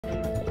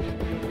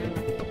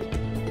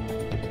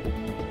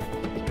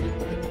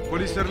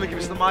പോലീസുകാരിലേക്ക്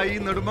വിശദമായി.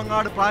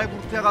 നെടുമങ്ങാട്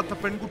പ്രായപൂർത്തിയാകാത്ത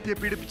പെൺകുട്ടിയെ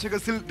പീഡിപ്പിച്ച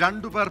കേസിൽ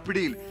 2 പേർ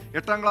പിടിയിൽ.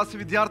 8ാം ക്ലാസ്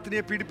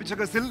വിദ്യാർത്ഥിനിയെ പീഡിപ്പിച്ച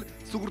കേസിൽ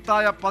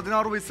സുഹൃത്തായ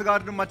 16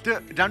 വയസ്സുകാരനും മറ്റ്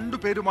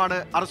 2 പേരുമാണ്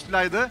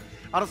അറസ്റ്റിലായത്.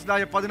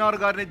 അറസ്റ്റിലായ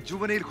 16-കാരനെ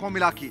ജുവനൈൽ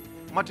ഹോമിലാക്കി.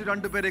 മറ്റു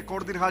 2 പേരെ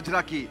കോടതിയിൽ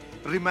ഹാജരാക്കി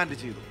റിമാൻഡ്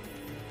ചെയ്തു.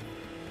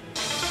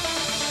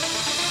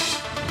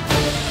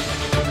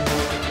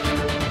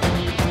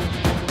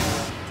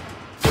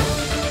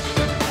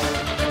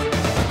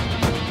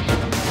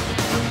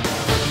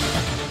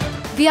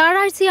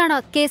 വ്യാഴാഴ്ചയാണ്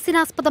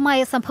കേസിനാസ്പദമായ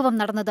സംഭവം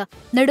നടന്നത്.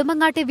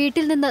 നെടുമങ്ങാട്ടെ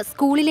വീട്ടിൽ നിന്ന്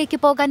സ്കൂളിലേക്ക്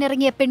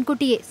പോകാനിറങ്ങിയ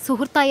പെൺകുട്ടിയെ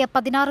സുഹൃത്തായ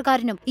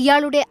 16-കാരനും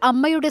ഇയാളുടെ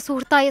അമ്മയുടെ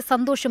സുഹൃത്തായ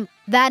സന്തോഷും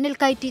വാനിൽ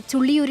കയറ്റി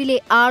ചുള്ളിയൂരിലെ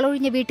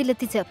ആളൊഴിഞ്ഞ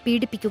വീട്ടിലെത്തിച്ച്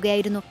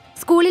പീഡിപ്പിക്കുകയായിരുന്നു.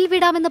 സ്കൂളിൽ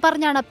വിടാമെന്ന്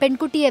പറഞ്ഞാണ്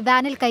പെൺകുട്ടിയെ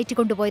വാനിൽ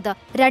കയറ്റിക്കൊണ്ടുപോയത്.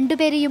 2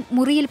 പേരെയും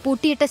മുറിയിൽ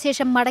പൂട്ടിയിട്ട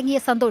ശേഷം മടങ്ങിയ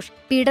സന്തോഷ്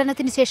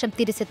പീഡനത്തിനു ശേഷം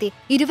തിരിച്ചെത്തി.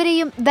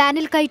 ഇരുവരെയും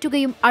വാനിൽ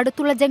കയറ്റുകയും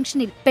അടുത്തുള്ള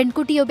ജംഗ്ഷനിൽ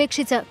പെൺകുട്ടിയെ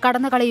ഉപേക്ഷിച്ച്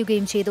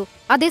കടന്നുകളയുകയും ചെയ്തു.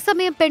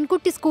 അതേസമയം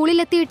പെൺകുട്ടി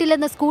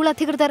സ്കൂളിലെത്തിയിട്ടില്ലെന്ന് സ്കൂൾ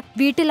അധികൃതർ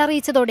വീട്ടിൽ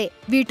അറിയിച്ചതോടെ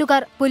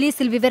വീട്ടുകാർ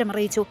പോലീസിൽ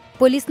വിവരമറിയിച്ചു.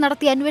 പോലീസ്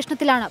നടത്തിയ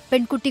അന്വേഷണത്തിലാണ്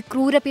പെൺകുട്ടി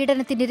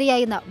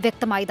ക്രൂരപീഡനത്തിനിരയായെന്ന്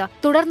വ്യക്തമായത്.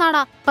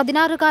 തുടർന്നാണ്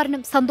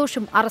 16-കാരനും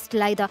സന്തോഷും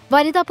അറസ്റ്റിലായത്.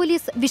 വനിതാ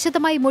പോലീസ്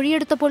വിശദമായി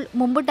മൊഴിയെടുത്തപ്പോൾ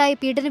മുമ്പുണ്ടായ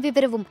പീഡന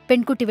വിവരവും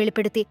പെൺകുട്ടി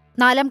വെളിപ്പെടുത്തി.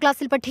 4ാം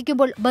ക്ലാസ്സിൽ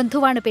പഠിക്കുമ്പോൾ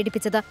ബന്ധുവാണ്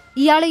പീഡിപ്പിച്ചത്.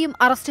 ഇയാളെയും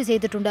അറസ്റ്റ്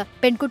ചെയ്തിട്ടുണ്ട്.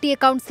 പെൺകുട്ടിയെ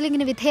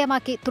കൌൺസിലിംഗിന്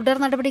വിധേയമാക്കി തുടർ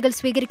നടപടികൾ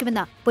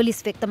സ്വീകരിക്കുമെന്ന്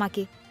പോലീസ്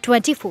വ്യക്തമാക്കി.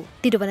 24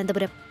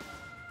 തിരുവനന്തപുരം.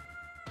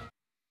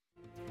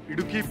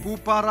 ഇടുക്കി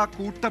പൂപ്പാറ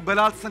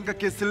കൂട്ടബലാത്സംഗ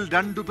കേസിൽ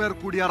 2 പേർ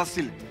കൂടി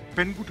അറസ്റ്റിൽ.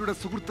 പെൺകുട്ടിയുടെ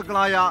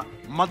സുഹൃത്തുക്കളായ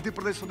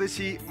മധ്യപ്രദേശ്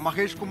സ്വദേശി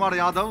മഹേഷ് കുമാർ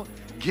യാദവ്,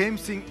 ഖേം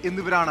സിംഗ്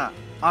എന്നിവരാണ്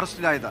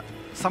അറസ്റ്റിലായത്.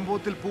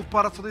 സംഭവത്തിൽ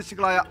പൂപ്പാറ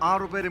സ്വദേശികളായ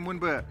 6 പേരെ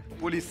മുൻപ്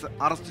പോലീസ്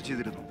അറസ്റ്റ്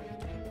ചെയ്തിരുന്നു.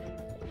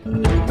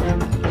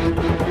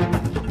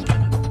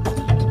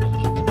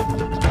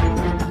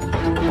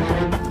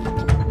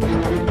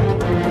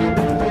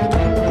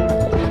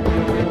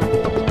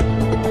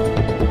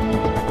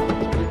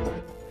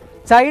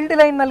 ചൈൽഡ്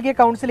ലൈൻ നൽകിയ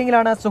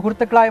കൌൺസിലിംഗിലാണ്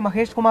സുഹൃത്തുക്കളായ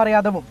മഹേഷ് കുമാർ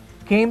യാദവും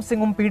ഖേം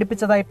സിംഗും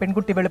പീഡിപ്പിച്ചതായി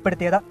പെൺകുട്ടി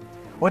വെളിപ്പെടുത്തിയത്.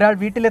 ഒരാൾ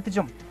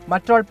വീട്ടിലെത്തിച്ചും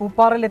മറ്റൊരാൾ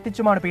പൂപ്പാറയിൽ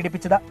എത്തിച്ചുമാണ്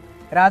പീഡിപ്പിച്ചത്.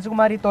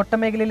 രാജകുമാരി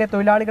തോട്ടമേഖലയിലെ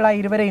തൊഴിലാളികളായ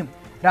ഇരുവരെയും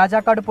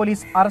രാജാക്കാട്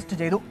പോലീസ് അറസ്റ്റ്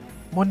ചെയ്തു.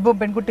 മുൻപും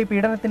പെൺകുട്ടി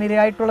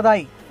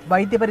പീഡനത്തിനിരയായിട്ടുള്ളതായി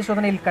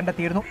വൈദ്യപരിശോധനയിൽ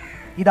കണ്ടെത്തിയിരുന്നു.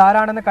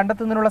 ഇതാരാണെന്ന്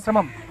കണ്ടെത്തുന്നതിനുള്ള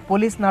ശ്രമം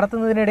പോലീസ്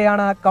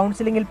നടത്തുന്നതിനിടെയാണ്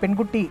കൌൺസിലിംഗിൽ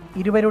പെൺകുട്ടി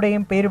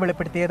ഇരുവരുടെയും പേര്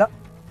വെളിപ്പെടുത്തിയത്.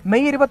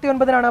 മെയ്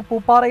 29-നാണ്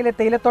പൂപ്പാറയിലെ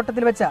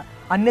തേയിലത്തോട്ടത്തിൽ വെച്ച്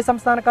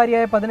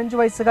അന്യസംസ്ഥാനക്കാരിയായ 15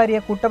 വയസ്സുകാരിയെ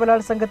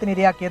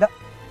കൂട്ടബലാത്സംഗത്തിനിരയാക്കിയത്.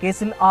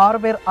 കേസിൽ 6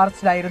 പേർ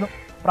അറസ്റ്റിലായിരുന്നു.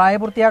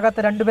 പ്രായപൂർത്തിയാകാത്ത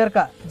 2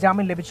 പേർക്ക്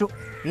ജാമ്യം ലഭിച്ചു.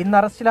 ഇന്ന്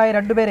അറസ്റ്റിലായ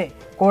 2 പേരെ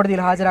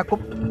കോടതിയിൽ ഹാജരാക്കും.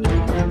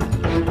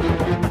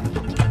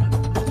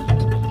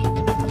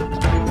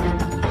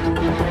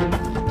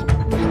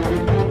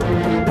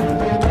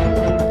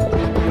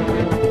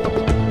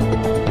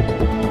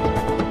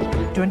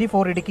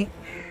 ഇടുക്കി.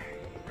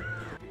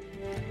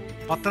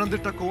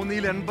 പത്തനംതിട്ട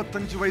കോന്നിയിൽ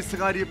 85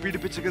 വയസ്സുകാരിയെ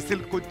പീഡിപ്പിച്ച കേസിൽ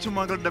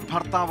കൊച്ചുമകളുടെ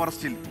ഭർത്താവ്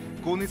അറസ്റ്റിൽ.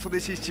 കോന്നി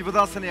സ്വദേശി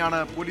ശിവദാസനെയാണ്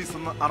പോലീസ്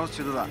ഇന്ന് അറസ്റ്റ്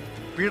ചെയ്തത്.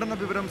 പീഡന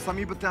വിവരം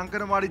സമീപത്തെ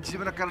അംഗനവാടി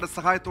ജീവനക്കാരുടെ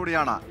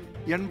സഹായത്തോടെയാണ്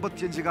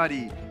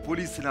 85-കാരി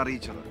പോലീസിനെ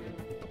അറിയിച്ചത്.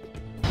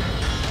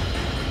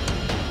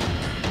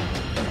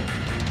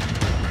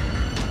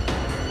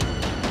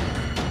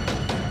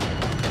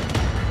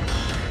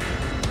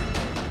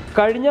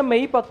 കഴിഞ്ഞ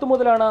മെയ് 10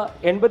 മുതലാണ്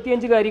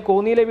 85-കാരി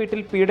കോന്നിയിലെ വീട്ടിൽ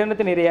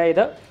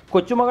പീഡനത്തിനിരയായത്.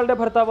 കൊച്ചുമകളുടെ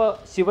ഭർത്താവ്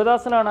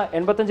ശിവദാസനാണ്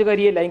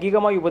 85-കാരിയെ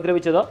ലൈംഗികമായി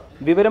ഉപദ്രവിച്ചത്.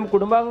 വിവരം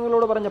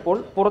കുടുംബാംഗങ്ങളോട് പറഞ്ഞപ്പോൾ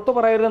പുറത്തു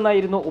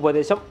പറയരുതെന്നായിരുന്നു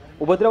ഉപദേശം.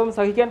 ഉപദ്രവം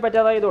സഹിക്കാൻ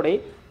പറ്റാതായതോടെ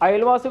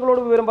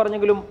അയൽവാസികളോട് വിവരം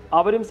പറഞ്ഞെങ്കിലും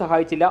അവരും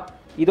സഹായിച്ചില്ല.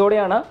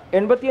 ഇതോടെയാണ്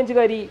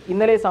 85-കാരി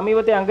ഇന്നലെ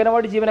സമീപത്തെ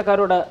അംഗനവാടി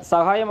ജീവനക്കാരോട്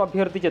സഹായം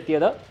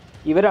അഭ്യർത്ഥിച്ചെത്തിയത്.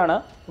 ഇവരാണ്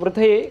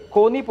വൃദ്ധയെ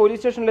കോന്നി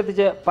പോലീസ്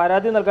സ്റ്റേഷനിലെത്തിച്ച്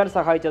പരാതി നൽകാൻ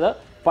സഹായിച്ചത്.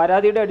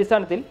 പരാതിയുടെ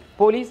അടിസ്ഥാനത്തിൽ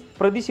പോലീസ്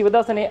പ്രതി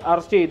ശിവദാസനെ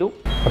അറസ്റ്റ് ചെയ്തു.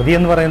 പ്രതി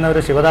എന്ന് പറയുന്ന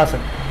ഒരു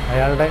ശിവദാസൻ,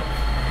 അയാളുടെ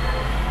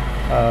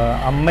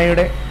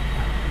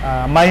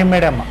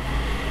അമ്മായിയമ്മയുടെ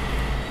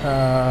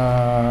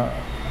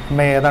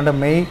അമ്മ ഏതാണ്ട്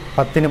മെയ്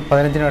 10-നും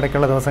 15-നും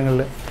ഇടയ്ക്കുള്ള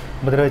ദിവസങ്ങളിൽ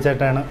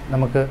ഉപദ്രവിച്ചായിട്ടാണ്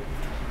നമുക്ക്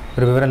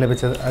ഒരു വിവരം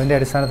ലഭിച്ചത്. അതിൻ്റെ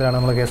അടിസ്ഥാനത്തിലാണ്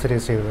നമ്മൾ കേസ്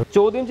രജിസ്റ്റർ ചെയ്തത്.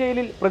 ചോദ്യം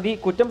ചെയ്യലിൽ പ്രതി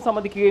കുറ്റം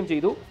സമ്മതിക്കുകയും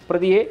ചെയ്തു.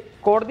 പ്രതിയെ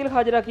കോടതിയിൽ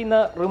ഹാജരാക്കി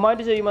ഇന്ന്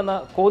റിമാൻഡ് ചെയ്യുമെന്ന്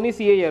കോന്നി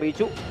CI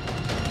അറിയിച്ചു.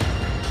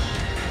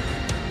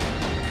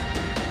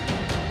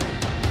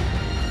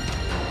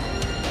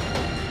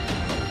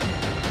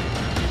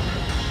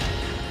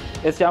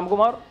 എസ്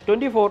ശ്യാംകുമാർ,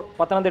 24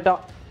 പത്തനംതിട്ട.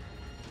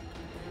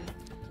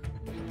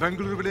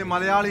 ബംഗളൂരുവിലെ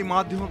മലയാളി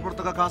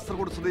മാധ്യമപ്രവർത്തക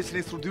കാസർഗോഡ്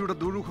സ്വദേശിനി ശ്രുതിയുടെ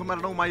ദുരൂഹ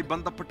മരണവുമായി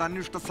ബന്ധപ്പെട്ട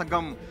അന്വേഷണ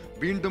സംഘം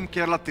വീണ്ടും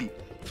കേരളത്തിൽ.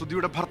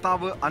 ശ്രുതിയുടെ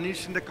ഭർത്താവ്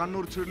അനീഷിന്റെ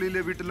കണ്ണൂർ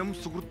ചുഴലിയിലെ വീട്ടിലും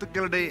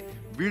സുഹൃത്തുക്കളുടെ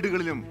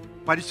വീടുകളിലും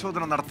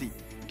പരിശോധന നടത്തി.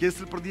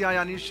 കേസിൽ പ്രതിയായ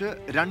അനീഷ്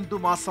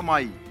 2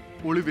 മാസമായി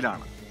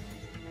ഒളിവിലാണ്.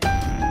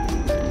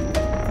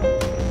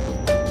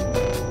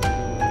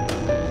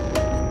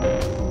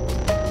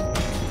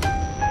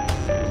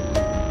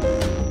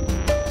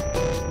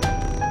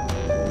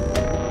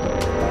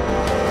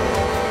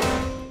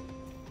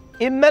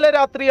 ഇന്നലെ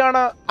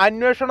രാത്രിയാണ്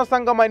അന്വേഷണ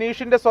സംഘം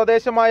അനീഷിന്റെ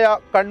സ്വദേശമായ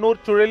കണ്ണൂർ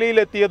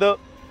ചുഴലിയിലെത്തിയത്.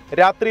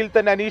 രാത്രിയിൽ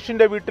തന്നെ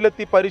അനീഷിന്റെ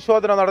വീട്ടിലെത്തി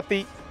പരിശോധന നടത്തി.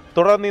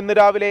 തുടർന്ന് ഇന്ന്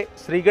രാവിലെ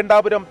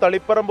ശ്രീകണ്ഠാപുരം,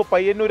 തളിപ്പറമ്പ്,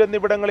 പയ്യന്നൂർ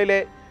എന്നിവിടങ്ങളിലെ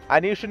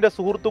അനീഷിന്റെ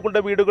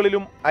സുഹൃത്തുക്കളുടെ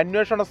വീടുകളിലും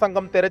അന്വേഷണ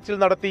സംഘം തെരച്ചിൽ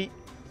നടത്തി.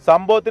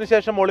 സംഭവത്തിന്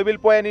ശേഷം ഒളിവിൽ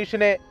പോയ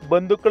അനീഷിനെ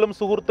ബന്ധുക്കളും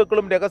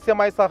സുഹൃത്തുക്കളും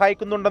രഹസ്യമായി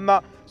സഹായിക്കുന്നുണ്ടെന്ന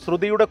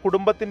ശ്രുതിയുടെ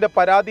കുടുംബത്തിന്റെ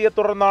പരാതിയെ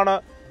തുടർന്നാണ്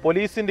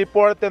പോലീസിന്റെ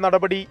ഇപ്പോഴത്തെ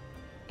നടപടി.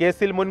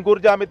 കേസിൽ മുൻകൂർ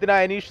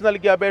ജാമ്യത്തിനായി അനീഷ്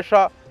നൽകിയ അപേക്ഷ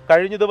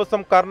കഴിഞ്ഞ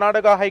ദിവസം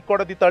കർണാടക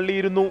ഹൈക്കോടതി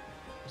തള്ളിയിരുന്നു.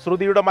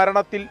 ശ്രുതിയുടെ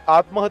മരണത്തിൽ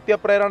ആത്മഹത്യാ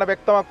പ്രേരണ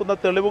വ്യക്തമാക്കുന്ന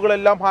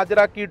തെളിവുകളെല്ലാം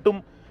ഹാജരാക്കിയിട്ടും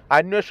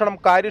അന്വേഷണം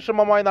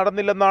കാര്യക്ഷമമായി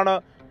നടന്നില്ലെന്നാണ്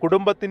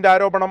കുടുംബത്തിന്റെ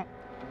ആരോപണം.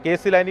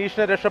 കേസിൽ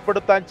അനീഷിനെ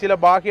രക്ഷപ്പെടുത്താൻ ചില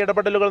ബാഹ്യ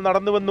ഇടപെടലുകൾ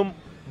നടന്നുവെന്നും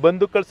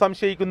ബന്ധുക്കൾ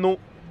സംശയിക്കുന്നു.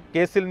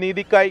 കേസിൽ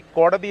നീതിക്കായി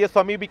കോടതിയെ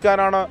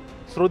സമീപിക്കാനാണ്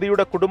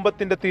ശ്രുതിയുടെ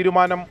കുടുംബത്തിന്റെ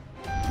തീരുമാനം.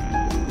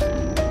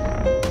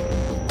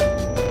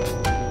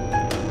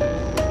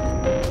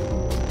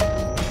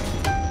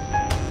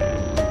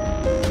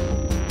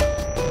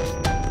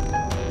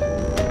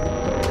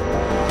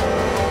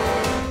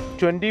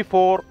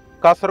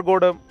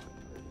 കാസർഗോഡ്.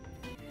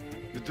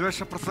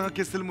 വിദ്വേഷ പ്രസംഗ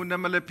കേസിൽ മുൻ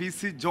MLA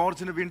PC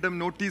ജോർജിന് വീണ്ടും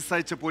നോട്ടീസ്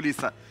അയച്ച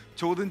പോലീസ്.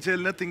 ചോദ്യം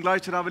ചെയ്യലിന്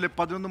തിങ്കളാഴ്ച രാവിലെ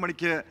 11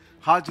 മണിക്ക്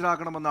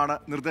ഹാജരാകണമെന്നാണ്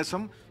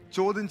നിർദ്ദേശം.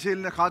 ചോദ്യം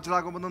ചെയ്യലിന്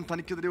ഹാജരാകുമെന്നും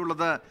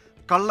തനിക്കെതിരെയുള്ളത്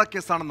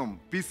കള്ളക്കേസാണെന്നും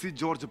PC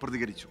ജോർജ്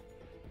പ്രതികരിച്ചു.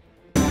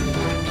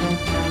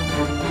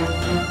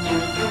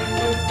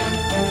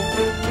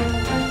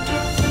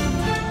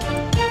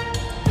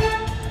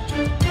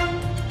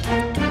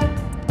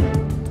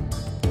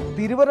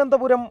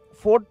 തിരുവനന്തപുരം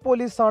ഫോർട്ട്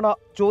പോലീസാണ്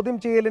ചോദ്യം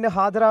ചെയ്യലിന്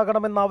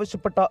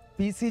ഹാജരാകണമെന്നാവശ്യപ്പെട്ട്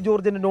PC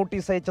ജോർജിന്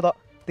നോട്ടീസ് അയച്ചത്.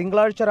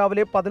 തിങ്കളാഴ്ച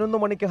രാവിലെ 11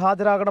 മണിക്ക്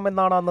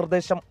ഹാജരാകണമെന്നാണ്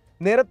നിർദ്ദേശം.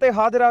 നേരത്തെ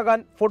ഹാജരാകാൻ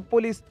ഫോർട്ട്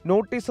പോലീസ്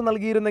നോട്ടീസ്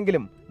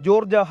നൽകിയിരുന്നെങ്കിലും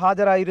ജോർജ്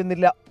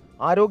ഹാജരായിരുന്നില്ല.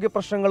 ആരോഗ്യ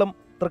പ്രശ്നങ്ങളും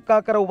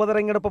തൃക്കാക്കര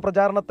ഉപതെരഞ്ഞെടുപ്പ്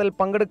പ്രചാരണത്തിൽ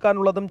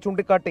പങ്കെടുക്കാനുള്ളതും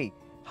ചൂണ്ടിക്കാട്ടി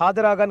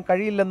ഹാജരാകാൻ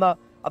കഴിയില്ലെന്ന്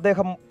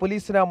അദ്ദേഹം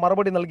പോലീസിന്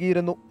മറുപടി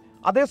നൽകിയിരുന്നു.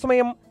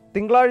 അതേസമയം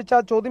തിങ്കളാഴ്ച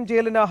ചോദ്യം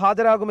ചെയ്യലിന്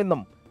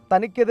ഹാജരാകുമെന്നും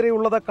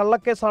തനിക്കെതിരെയുള്ളത്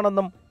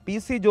കള്ളക്കേസാണെന്നും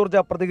PC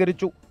ജോർജ്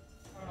പ്രതികരിച്ചു.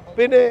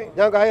 പിന്നെ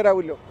ഞാൻ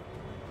ഹാജരാവില്ലോ.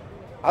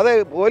 അത്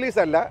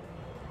പോലീസല്ല,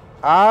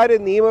 ആര്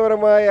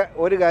നിയമപരമായ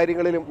ഒരു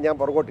കാര്യങ്ങളിലും ഞാൻ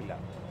പുറകോട്ടില്ല.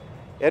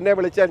 എന്നെ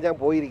വിളിച്ചാൽ ഞാൻ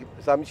പോയിരിക്കും,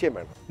 സംശയം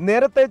വേണം.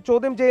 നേരത്തെ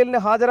ചോദ്യം ചെയ്യലിന്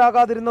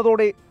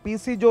ഹാജരാകാതിരുന്നതോടെ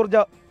PC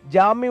ജോർജ്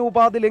ജാമ്യ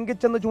ഉപാധി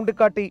ലംഘിച്ചെന്ന്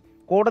ചൂണ്ടിക്കാട്ടി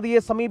കോടതിയെ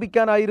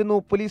സമീപിക്കാനായിരുന്നു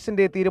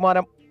പോലീസിന്റെ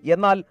തീരുമാനം.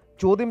 എന്നാൽ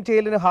ചോദ്യം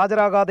ചെയ്യലിന്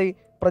ഹാജരാകാതെ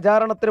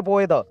പ്രചാരണത്തിന്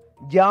പോയത്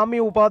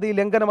ജാമ്യ ഉപാധി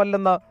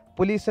ലംഘനമല്ലെന്ന്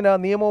പോലീസിന്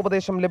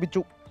നിയമോപദേശം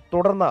ലഭിച്ചു.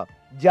 തുടർന്ന്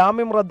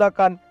ജാമ്യം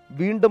റദ്ദാക്കാൻ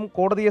വീണ്ടും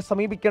കോടതിയെ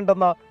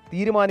സമീപിക്കേണ്ടെന്ന്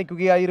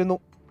തീരുമാനിക്കുകയായിരുന്നു.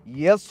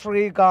 എസ്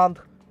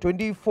ശ്രീകാന്ത്,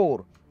 24,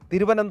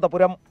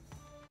 തിരുവനന്തപുരം.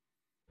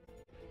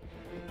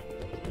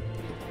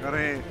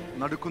 ഏറെ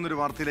നടുക്കുന്നൊരു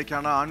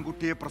വാർത്തയിലേക്കാണ്.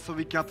 ആൺകുട്ടിയെ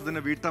പ്രസവിക്കാത്തതിന്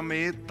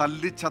വീട്ടമ്മയെ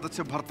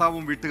തല്ലിച്ചതച്ച്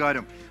ഭർത്താവും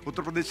വീട്ടുകാരും.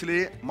 ഉത്തർപ്രദേശിലെ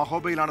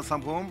മഹോബയിലാണ്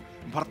സംഭവം.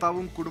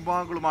 ഭർത്താവും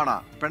കുടുംബാംഗങ്ങളുമാണ്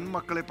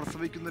പെൺമക്കളെ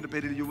പ്രസവിക്കുന്നതിന്റെ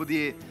പേരിൽ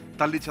യുവതിയെ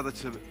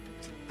തല്ലിച്ചതച്ചത്.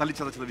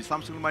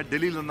 വിശദാംശങ്ങളുമായി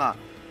ഡൽഹിയിൽ നിന്ന്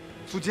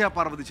സുജയ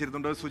പാർവതി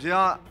ചേരുന്നുണ്ട്. സുജയ,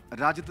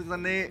 രാജ്യത്ത്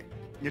തന്നെ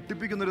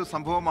ഞെട്ടിപ്പിക്കുന്നൊരു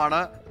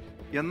സംഭവമാണ്.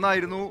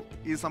 എന്നായിരുന്നു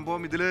ഈ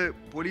സംഭവം? ഇതിൽ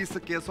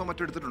പോലീസ് കേസോ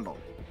മറ്റോ എടുത്തിട്ടുണ്ടോ?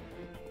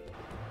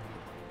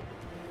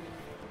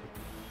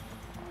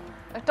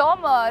 ടോം,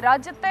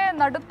 രാജ്യത്തെ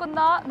നടുക്കുന്ന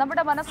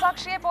നമ്മുടെ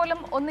മനസാക്ഷിയെ പോലും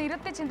ഒന്ന്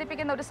ഇരുത്തി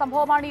ചിന്തിപ്പിക്കുന്ന ഒരു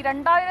സംഭവമാണ് ഈ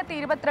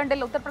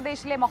 2022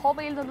 ഉത്തർപ്രദേശിലെ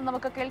മഹോബയിൽ നിന്ന്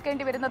നമുക്ക്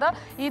കേൾക്കേണ്ടി വരുന്നത്.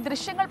 ഈ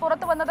ദൃശ്യങ്ങൾ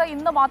പുറത്തു വന്നത്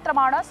ഇന്ന്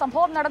മാത്രമാണ്.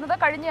 സംഭവം നടന്നത്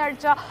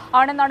കഴിഞ്ഞയാഴ്ച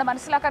ആണെന്നാണ്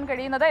മനസ്സിലാക്കാൻ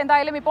കഴിയുന്നത്.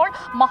 എന്തായാലും ഇപ്പോൾ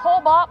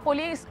മഹോബ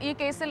പോലീസ് ഈ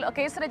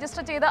കേസ്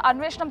രജിസ്റ്റർ ചെയ്ത്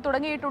അന്വേഷണം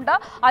തുടങ്ങിയിട്ടുണ്ട്.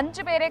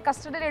 5 പേരെ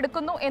കസ്റ്റഡിയിൽ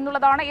എടുക്കുന്നു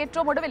എന്നുള്ളതാണ്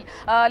ഏറ്റവും ഒടുവിൽ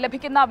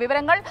ലഭിക്കുന്ന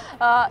വിവരങ്ങൾ.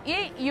 ഈ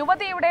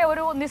യുവതിയുടെ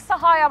ഒരു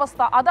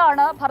നിസ്സഹായാവസ്ഥ,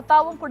 അതാണ്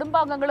ഭർത്താവും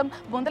കുടുംബാംഗങ്ങളും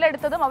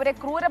മുതലെടുത്തതും അവരെ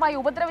ക്രൂരമായി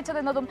ഉപദ്രവിച്ചത്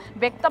എന്നതും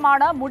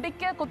വ്യക്തമാണ്.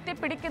 മുടിക്ക്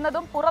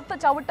കുത്തിപ്പിടിക്കുന്നതും പുറത്ത്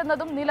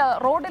ചവിട്ടുന്നതും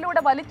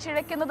റോഡിലൂടെ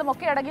വലിച്ചിഴയ്ക്കുന്നതും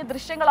ഒക്കെ അടങ്ങിയ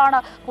ദൃശ്യങ്ങളാണ്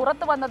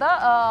പുറത്തു വന്നത്.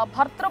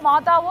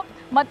 ഭർത്തൃമാതാവും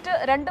മറ്റ്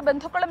 2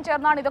 ബന്ധുക്കളും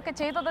ചേർന്നാണ് ഇതൊക്കെ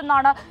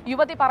ചെയ്തതെന്നാണ്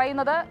യുവതി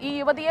പറയുന്നത്. ഈ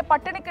യുവതിയെ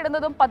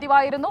പട്ടിണിക്കിടുന്നതും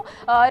പതിവായിരുന്നു.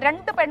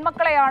 2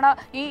 പെൺമക്കളെയാണ്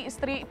ഈ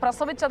സ്ത്രീ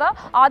പ്രസവിച്ചത്.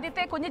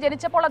 ആദ്യത്തെ കുഞ്ഞ്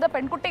ജനിച്ചപ്പോൾ അത്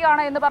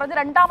പെൺകുട്ടിയാണ് എന്ന് പറഞ്ഞ്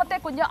രണ്ടാമത്തെ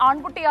കുഞ്ഞ്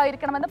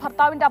ആൺകുട്ടിയായിരിക്കണമെന്ന്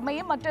ഭർത്താവിന്റെ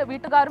അമ്മയും മറ്റ്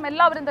വീട്ടുകാരും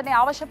എല്ലാവരും തന്നെ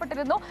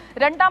ആവശ്യപ്പെട്ടിരുന്നു.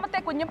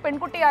 രണ്ടാമത്തെ കുഞ്ഞും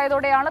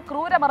പെൺകുട്ടിയായതോടെയാണ്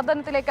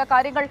ക്രൂരമർദ്ദനത്തിലേക്ക്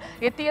കാര്യങ്ങൾ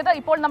എത്തിയത്.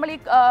 ഇപ്പോൾ നമ്മൾ ഈ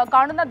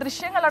കാണുന്ന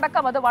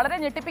ദൃശ്യങ്ങളടക്കം അത് വളരെ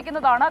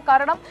ഞെട്ടിപ്പിക്കുന്നതാണ്.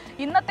 കാരണം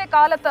ഇന്നത്തെ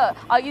കാലത്ത്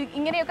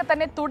ഇങ്ങനെയൊക്കെ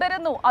തന്നെ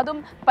തുടരുന്നു. അതും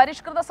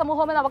പരിഷ്കൃത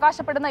സമൂഹമെന്ന്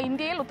അവകാശപ്പെടുന്ന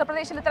ഇന്ത്യയിൽ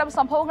ഉത്തർപ്രദേശിൽ ഇത്തരം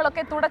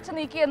സംഭവങ്ങളൊക്കെ തുടച്ചു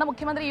നീക്കിയെന്ന്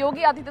മുഖ്യമന്ത്രി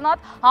യോഗി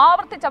ആദിത്യനാഥ്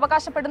ആവർത്തിച്ച്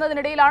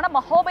അവകാശപ്പെടുന്നതിനിടയിലാണ്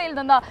മഹോബയിൽ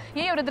നിന്ന്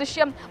ഈ ഒരു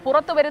ദൃശ്യം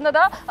പുറത്തു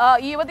വരുന്നത്.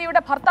 ഈ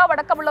യുവതിയുടെ ഭർത്താവ്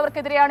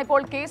അടക്കമുള്ളവർക്കെതിരെയാണ്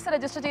ഇപ്പോൾ കേസ്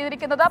രജിസ്റ്റർ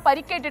ചെയ്തിരിക്കുന്നത്.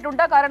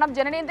 പരിക്കേറ്റിട്ടുണ്ട്. കാരണം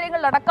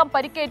ജനനേന്ദ്രിയങ്ങളിലടക്കം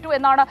പരിക്കേറ്റു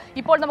എന്നാണ്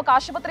ഇപ്പോൾ നമുക്ക്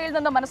ആശുപത്രിയിൽ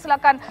നിന്ന്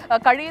മനസ്സിലാക്കാൻ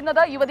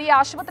കഴിയുന്നത്. യുവതിയെ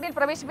ആശുപത്രിയിൽ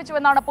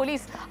പ്രവേശിപ്പിച്ചുവെന്നാണ്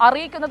പോലീസ്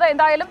അറിയിക്കുന്നത്.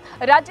 എന്തായാലും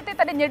രാജ്യത്തെ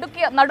തന്നെ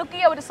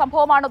നടുക്കിയ ഒരു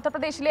സംഭവമാണ്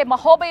ഉത്തർപ്രദേശിലെ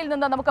മഹോബയിൽ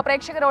നിന്ന് നമുക്ക്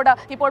പ്രേക്ഷകരോട്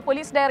ഇപ്പോൾ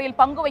പോലീസ് ഡയറിയിൽ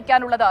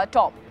പങ്കുവയ്ക്കാനുള്ളത്.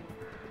 ടോം,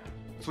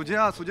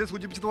 സുജയ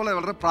സൂചിപ്പിച്ചതുപോലെ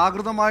വളരെ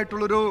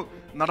പ്രാകൃതമായിട്ടുള്ളൊരു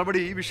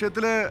നടപടി ഈ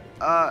വിഷയത്തിൽ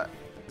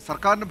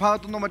സർക്കാരിന്റെ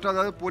ഭാഗത്തുനിന്നോ മറ്റോ,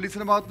 അതായത്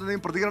പോലീസിന്റെ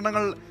ഭാഗത്തുനിന്നും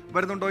പ്രതികരണങ്ങൾ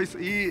വരുന്നുണ്ടോ?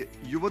 ഈ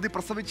യുവതി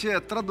പ്രസവിച്ച്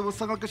എത്ര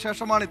ദിവസങ്ങൾക്ക്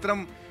ശേഷമാണ്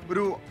ഇത്തരം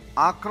ഒരു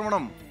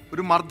ആക്രമണം,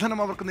 ഒരു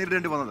മർദ്ദനം അവർക്ക്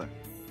നേരിടേണ്ടി വന്നത്?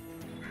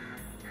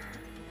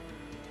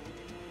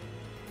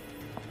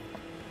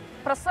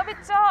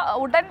 പ്രസവിച്ച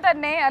ഉടൻ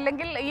തന്നെ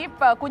അല്ലെങ്കിൽ ഈ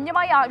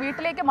കുഞ്ഞുമായി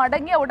വീട്ടിലേക്ക്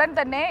മടങ്ങിയ ഉടൻ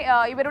തന്നെ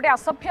ഇവരുടെ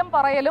അസഭ്യം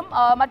പറയലും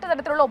മറ്റു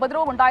തരത്തിലുള്ള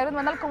ഉപദ്രവവും ഉണ്ടായിരുന്നു.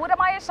 എന്നാൽ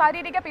ക്രൂരമായ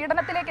ശാരീരിക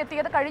പീഡനത്തിലേക്ക്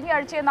എത്തിയത് കഴിഞ്ഞ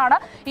ആഴ്ചയെന്നാണ്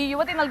ഈ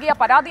യുവതി നൽകിയ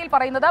പരാതിയിൽ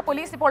പറയുന്നത്.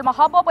 പോലീസ് ഇപ്പോൾ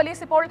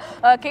പോലീസ് ഇപ്പോൾ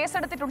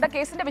കേസെടുത്തിട്ടുണ്ട്.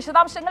 കേസിന്റെ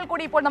വിശദാംശങ്ങൾ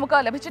കൂടി ഇപ്പോൾ നമുക്ക്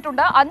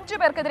ലഭിച്ചിട്ടുണ്ട്.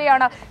 5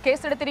 പേർക്കെതിരെയാണ്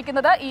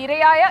കേസെടുത്തിരിക്കുന്നത്.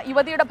 ഇരയായ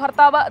യുവതിയുടെ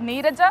ഭർത്താവ്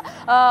നീരജ്,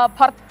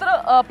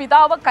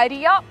 പിതാവ്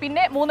കരിയ,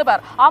 പിന്നെ 3 പേർ.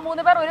 ആ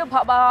 3 പേർ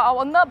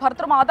ഒന്ന്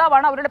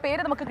ഭർത്തൃമാതാവാണ്. അവരുടെ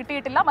പേര് നമുക്ക്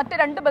കിട്ടിയിട്ടില്ല.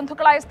 മറ്റ് 2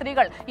 ബന്ധുക്കളായ സ്ത്രീകൾ.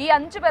 ഈ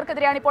 5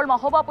 പേർക്കെതിരെയാണ് ഇപ്പോൾ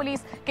മഹോബ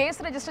പോലീസ്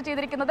കേസ് രജിസ്റ്റർ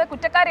ചെയ്തിരിക്കുന്നത്.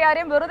 കുറ്റക്കാരെ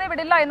ആരെയും വെറുതെ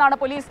വിടില്ല എന്നാണ്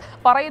പോലീസ്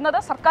പറയുന്നത്.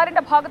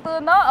 സർക്കാരിന്റെ ഭാഗത്തു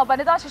നിന്ന്,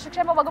 വനിതാ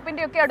ശിശുക്ഷേമ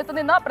വകുപ്പിന്റെ ഒക്കെ അടുത്ത്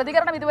നിന്ന്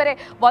പ്രതികരണം ഇതുവരെ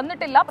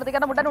വന്നിട്ടില്ല.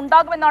 പ്രതികരണം ഉടൻ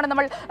ഉണ്ടാകുമെന്നാണ്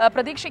നമ്മൾ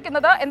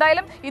പ്രതീക്ഷിക്കുന്നത്.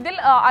 എന്തായാലും ഇതിൽ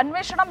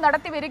അന്വേഷണം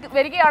നടത്തി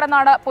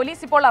വരികയാണെന്നാണ്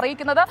പോലീസ് ഇപ്പോൾ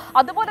അറിയിക്കുന്നത്.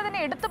 അതുപോലെ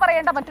തന്നെ എടുത്തു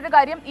പറയേണ്ട മറ്റൊരു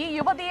കാര്യം, ഈ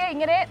യുവതിയെ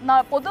ഇങ്ങനെ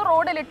പൊതു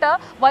റോഡിലിട്ട്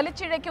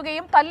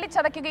വലിച്ചിഴയ്ക്കുകയും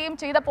തല്ലിച്ചതയ്ക്കുകയും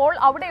ചെയ്തപ്പോൾ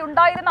അവിടെ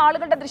ഉണ്ടായിരുന്ന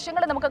ആളുകളുടെ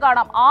ദൃശ്യങ്ങൾ നമുക്ക്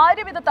കാണാം.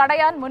 ആരും ഇത്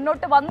തടയാൻ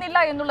മുന്നോട്ട് വന്നില്ല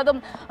എന്നുള്ളതും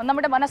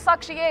നമ്മുടെ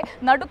മനസാക്ഷിയെ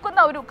നടുക്കുന്ന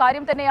ഒരു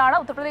കാര്യം തന്നെയാണ്.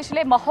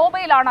 ഉത്തർപ്രദേശിലെ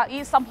മഹോബയിലാണ് ഈ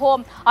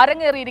സംഭവം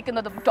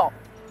അരങ്ങേറിയിരിക്കുന്നതും.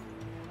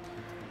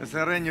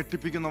 ഏറെ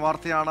ഞെട്ടിപ്പിക്കുന്ന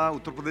വാർത്തയാണ്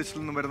ഉത്തർപ്രദേശിൽ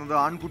നിന്നും വരുന്നത്.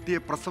 ആൺകുട്ടിയെ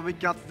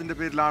പ്രസവിക്കാത്തതിന്റെ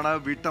പേരിലാണ്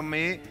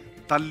വീട്ടമ്മയെ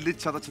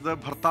തല്ലിച്ചതച്ചത്.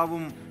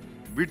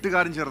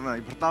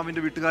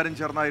 ഭർത്താവിന്റെ വീട്ടുകാരും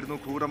ചേർന്നായിരുന്നു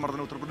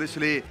ക്രൂരമർദ്ദനം.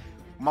 ഉത്തർപ്രദേശിലെ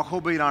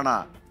മഹോബയിലാണ്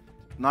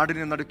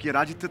നാടിനെ നടുക്കിയ,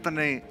 രാജ്യത്തെ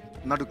തന്നെ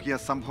നടുക്കിയ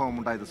സംഭവം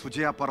ഉണ്ടായത്.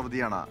 സുജയ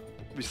പാർവതിയാണ്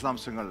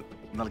വിശദാംശങ്ങൾ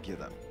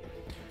നൽകിയത്.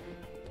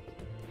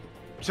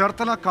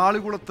 ചേർത്തല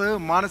കാളികുളത്ത്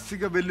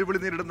മാനസിക വെല്ലുവിളി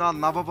നേരിടുന്ന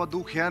നവവധു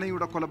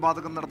ഹേനയുടെ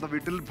കൊലപാതകം നടന്ന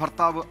വീട്ടിൽ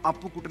ഭർത്താവ്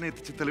അപ്പുക്കുട്ടനെ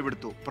എത്തിച്ച്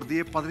തെളിവെടുത്തു.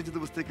 പ്രതിയെ 15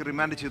 ദിവസത്തേക്ക്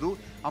റിമാൻഡ് ചെയ്തു.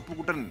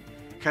 അപ്പുക്കുട്ടൻ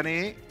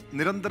ഹേനയെ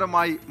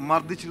നിരന്തരമായി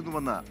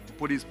മർദ്ദിച്ചിരുന്നുവെന്ന്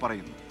പോലീസ്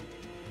പറയുന്നു.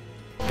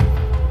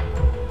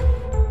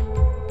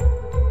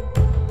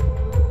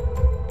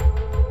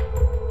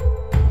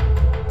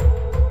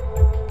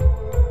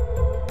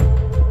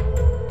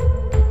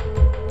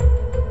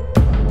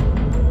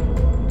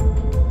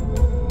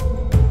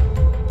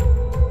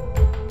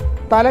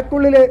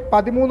 തലക്കുള്ളിലെ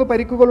 13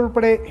 പരിക്കുകൾ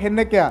ഉൾപ്പെടെ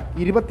ഹെന്നയ്ക്ക്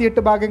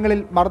 28 ഭാഗങ്ങളിൽ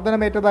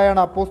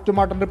മർദ്ദനമേറ്റതായാണ്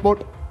പോസ്റ്റ്മോർട്ടം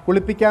റിപ്പോർട്ട്.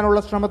 കുളിപ്പിക്കാനുള്ള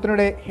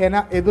ശ്രമത്തിനിടെ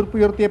ഹെന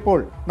എതിർപ്പുയർത്തിയപ്പോൾ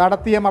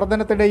നടത്തിയ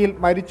മർദ്ദനത്തിനിടയിൽ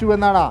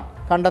മരിച്ചുവെന്നാണ്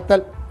കണ്ടെത്തൽ.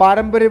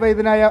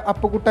 പാരമ്പര്യവൈദ്യനായ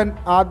അപ്പുക്കുട്ടൻ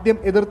ആദ്യം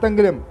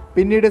എതിർത്തെങ്കിലും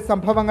പിന്നീട്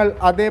സംഭവങ്ങൾ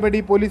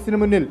അതേപടി പോലീസിന്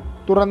മുന്നിൽ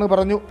തുറന്നു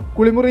പറഞ്ഞു.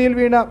 കുളിമുറിയിൽ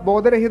വീണ്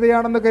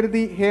ബോധരഹിതയാണെന്ന്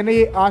കരുതി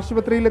ഹേനയെ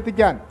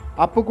ആശുപത്രിയിലെത്തിക്കാൻ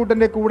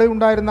അപ്പുക്കുട്ടന്റെ കൂടെ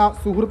ഉണ്ടായിരുന്ന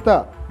സുഹൃത്ത്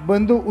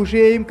ബന്ധു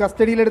ഉഷയെയും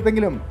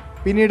കസ്റ്റഡിയിലെടുത്തെങ്കിലും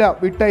പിന്നീട്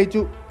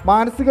വിട്ടയച്ചു.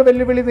 മാനസിക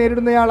വെല്ലുവിളി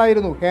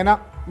നേരിടുന്നയാളായിരുന്നു ഹേന.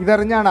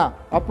 ഇതറിഞ്ഞാണ്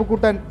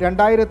അപ്പുക്കുട്ടൻ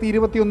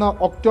 2021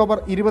 ഒക്ടോബർ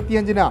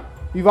 25-ന്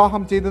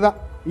വിവാഹം ചെയ്തത്.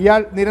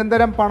 ഇയാൾ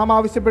നിരന്തരം പണം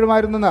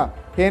ആവശ്യപ്പെടുമായിരുന്നെന്ന്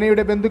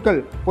ഹേനയുടെ ബന്ധുക്കൾ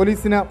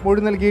പോലീസിന്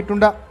മൊഴി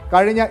നൽകിയിട്ടുണ്ട്.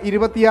 കഴിഞ്ഞ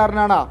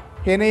 26-നാണ്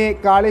ഹേനയെ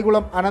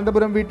കാളികുളം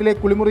അനന്തപുരം വീട്ടിലെ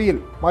കുളിമുറിയിൽ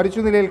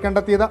മരിച്ച നിലയിൽ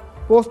കണ്ടെത്തിയത്.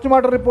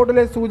 പോസ്റ്റ്മോർട്ടം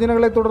റിപ്പോർട്ടിലെ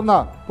സൂചനകളെ തുടർന്ന്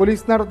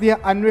പോലീസ് നടത്തിയ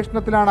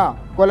അന്വേഷണത്തിലാണ്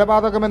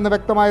കൊലപാതകമെന്ന്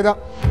വ്യക്തമായത്.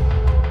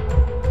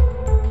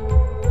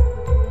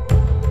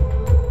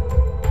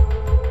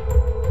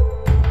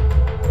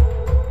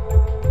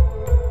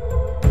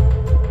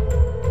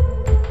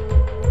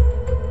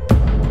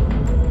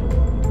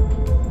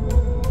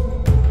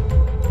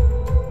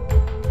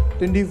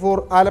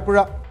 ആലപ്പുഴ.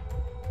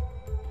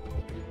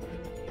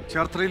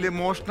 ചേർത്തലയിലെ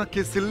മോഷണ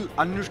കേസിൽ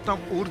അന്വേഷണം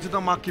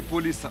ഊർജിതമാക്കി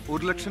പോലീസ്.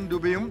 1 ലക്ഷം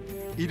രൂപയും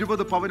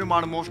 20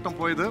 പവനുമാണ് മോഷണം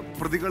പോയത്.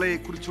 പ്രതികളെ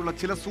കുറിച്ചുള്ള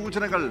ചില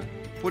സൂചനകൾ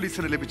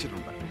പോലീസിന്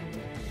ലഭിച്ചിട്ടുണ്ട്.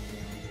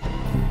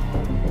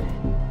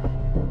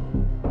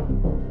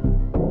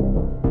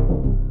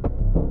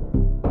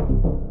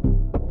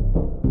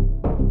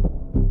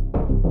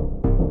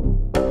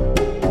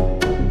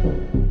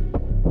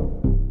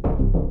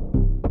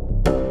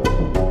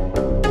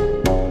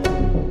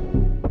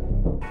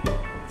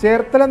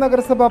 ചേർത്തല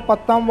നഗരസഭ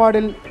 10-ാം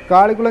വാർഡിൽ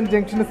കാളികുളം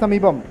ജംഗ്ഷന്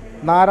സമീപം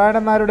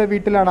നാരായണൻ നായരുടെ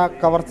വീട്ടിലാണ്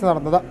കവർച്ച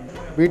നടന്നത്.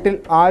 വീട്ടിൽ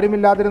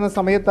ആരുമില്ലാതിരുന്ന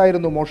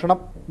സമയത്തായിരുന്നു മോഷണം.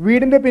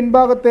 വീടിന്റെ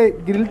പിൻഭാഗത്തെ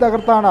ഗ്രിൽ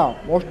തകർത്താണ്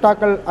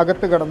മോഷ്ടാക്കൾ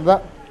അകത്ത് കടന്നത്.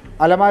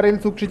 അലമാരയിൽ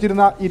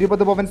സൂക്ഷിച്ചിരുന്ന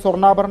 20 പവൻ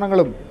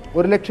സ്വർണ്ണാഭരണങ്ങളും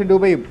 1 ലക്ഷം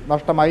രൂപയും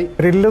നഷ്ടമായി.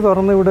 ഗ്രില്ല്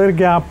തുറന്ന് ഇവിടെ ഒരു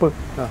ഗ്യാപ്പ്,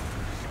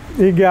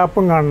 ഈ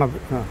ഗ്യാപ്പും കാണുന്നത്.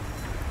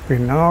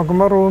 പിന്നെ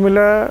നോക്കുമ്പോൾ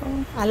റൂമിലെ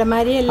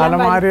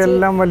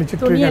അലമാരിയെല്ലാം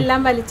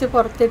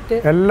വലിച്ചിട്ട്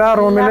എല്ലാ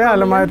റൂമിലെ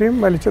അലമാരിയും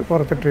വലിച്ച്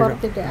പുറത്തിട്ട്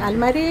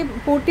അലമാരി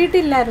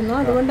പൂട്ടിയിട്ടില്ലായിരുന്നു,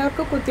 അതുകൊണ്ട്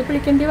അവർക്ക്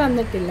കുത്തിപ്പിടിക്കേണ്ടി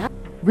വന്നിട്ടില്ല.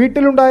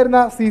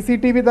 വീട്ടിലുണ്ടായിരുന്ന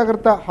CCTV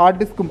തകർത്ത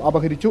ഹാർഡ് ഡിസ്കും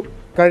അപഹരിച്ചു.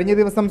 കഴിഞ്ഞ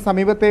ദിവസം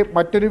സമീപത്തെ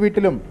മറ്റൊരു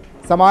വീട്ടിലും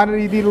സമാന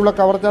രീതിയിലുള്ള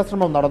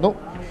കവർച്ചാശ്രമം നടന്നു.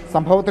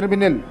 സംഭവത്തിന്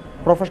പിന്നിൽ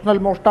പ്രൊഫഷണൽ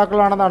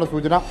മോഷ്ടാക്കളാണെന്നാണ്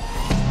സൂചന.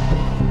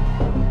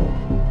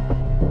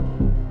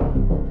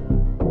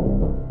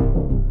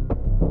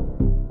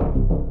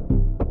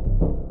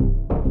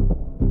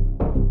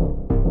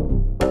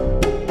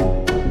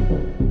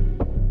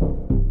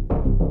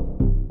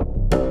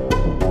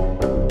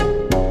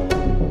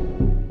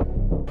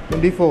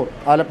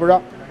 ആലപ്പുഴ.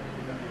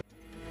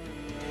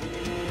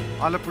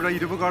 ആലപ്പുഴ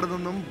ഇരുവുകാട്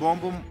നിന്നും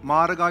ബോംബും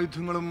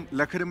മാരകായുധങ്ങളും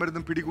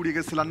ലഹരിമരുന്നും പിടികൂടിയ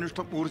കേസിൽ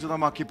അന്വേഷണം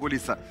ഊർജിതമാക്കി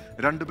പോലീസ്.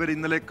 2 പേരെ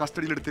ഇന്നലെ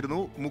കസ്റ്റഡിയിലെടുത്തിരുന്നു.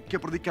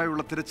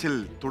 മുഖ്യപ്രതിക്കായുള്ള തിരച്ചിൽ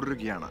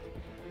തുടരുകയാണ്.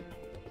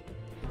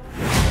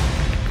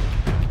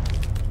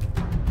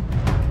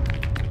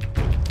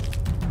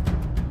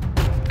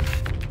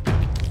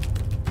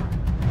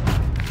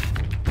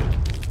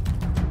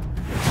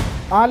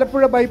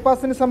 ആലപ്പുഴ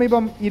ബൈപ്പാസിന്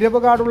സമീപം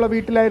ഇരവുകാടുള്ള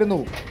വീട്ടിലായിരുന്നു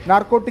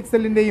നാർക്കോട്ടിക്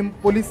സെല്ലിന്റെയും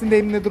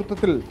പോലീസിന്റെയും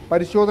നേതൃത്വത്തിൽ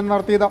പരിശോധന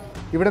നടത്തിയത്.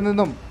 ഇവിടെ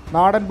നിന്നും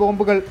നാടൻ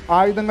ബോംബുകൾ,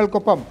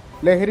 ആയുധങ്ങൾക്കൊപ്പം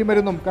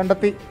ലഹരിമരുന്നും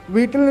കണ്ടെത്തി.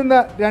 വീട്ടിൽ നിന്ന്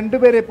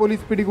 2 പേരെ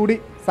പോലീസ് പിടികൂടി.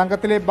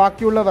 സംഘത്തിലെ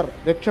ബാക്കിയുള്ളവർ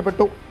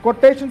രക്ഷപ്പെട്ടു.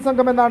 കൊട്ടേഷൻ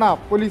സംഘമെന്നാണ്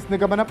പോലീസ്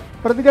നിഗമനം.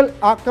 പ്രതികൾ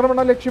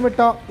ആക്രമണം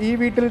ലക്ഷ്യമിട്ട് ഈ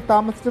വീട്ടിൽ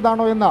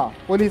താമസിച്ചതാണോ എന്ന്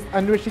പോലീസ്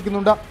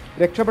അന്വേഷിക്കുന്നുണ്ട്.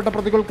 രക്ഷപ്പെട്ട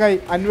പ്രതികൾക്കായി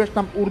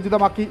അന്വേഷണം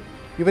ഊർജിതമാക്കി.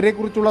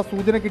 ഇവരെക്കുറിച്ചുള്ള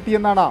സൂചന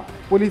കിട്ടിയെന്നാണ്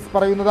പോലീസ്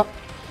പറയുന്നത്.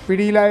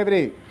 പിടിയിലായവരെ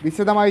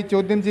വിശദമായി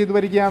ചോദ്യം ചെയ്തു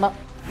വരികയാണ്.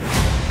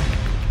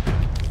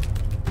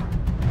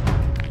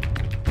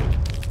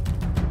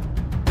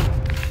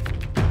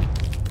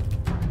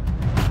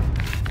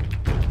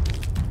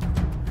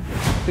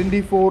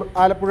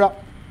 ആലപ്പുഴ.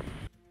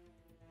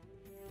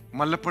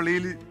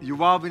 മല്ലപ്പള്ളിയിൽ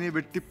യുവാവിനെ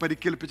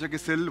വെട്ടിപ്പരിക്കേൽപ്പിച്ച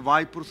കേസിൽ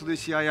വായ്പൂർ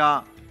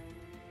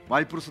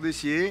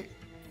സ്വദേശിയെ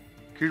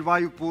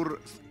കീഴ്വായൂപ്പൂർ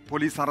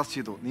പോലീസ് അറസ്റ്റ്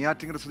ചെയ്തു.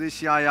 നെയ്യാറ്റിൻകര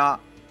സ്വദേശിയായ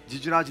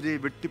ജിജുരാജിനെ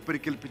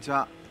വെട്ടിപ്പരിക്കേൽപ്പിച്ച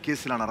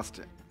കേസിലാണ്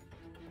അറസ്റ്റ്.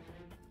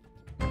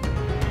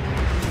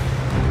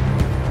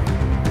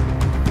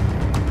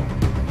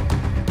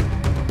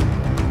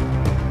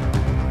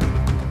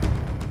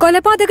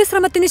 കൊലപാതക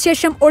ശ്രമത്തിനു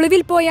ശേഷം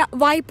ഒളിവിൽ പോയ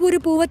വായ്പൂര്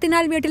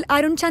പൂവത്തിനാൽ വീട്ടിൽ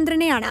അരുൺ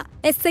ചന്ദ്രനെയാണ്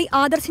SI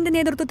ആദർശിന്റെ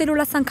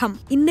നേതൃത്വത്തിലുള്ള സംഘം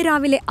ഇന്ന്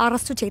രാവിലെ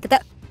അറസ്റ്റ് ചെയ്തത്.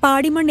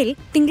 പാടിമണ്ണിൽ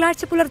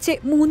തിങ്കളാഴ്ച പുലർച്ചെ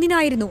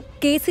 3-നായിരുന്നു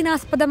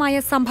കേസിനാസ്പദമായ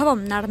സംഭവം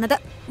നടന്നത്.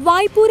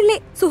 വായ്പൂരിലെ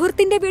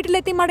സുഹൃത്തിന്റെ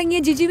വീട്ടിലെത്തി മടങ്ങിയ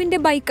ജിജുവിന്റെ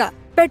ബൈക്ക്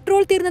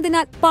പെട്രോൾ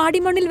തീർന്നതിനാൽ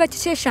പാടിമണ്ണിൽ വച്ച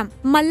ശേഷം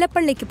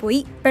മല്ലപ്പള്ളിക്ക്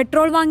പോയി.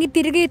 പെട്രോൾ വാങ്ങി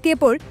തിരികെ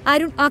എത്തിയപ്പോൾ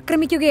അരുൺ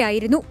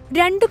ആക്രമിക്കുകയായിരുന്നു.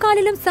 2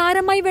 കാലിലും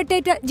സാരമായി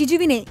വെട്ടേറ്റ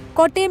ജിജുവിനെ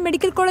കോട്ടയം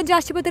മെഡിക്കൽ കോളേജ്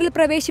ആശുപത്രിയിൽ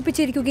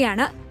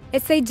പ്രവേശിപ്പിച്ചിരിക്കുകയാണ്.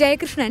 SI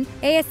Jayakrishnan,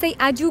 ASI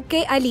Aju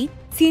K Ali,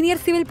 senior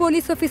civil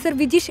police officer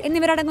Vijish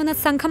എന്നിവരടങ്ങുന്ന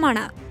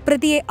സംഘമാണ്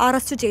പ്രതിയെ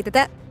അറസ്റ്റ്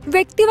ചെയ്തത്.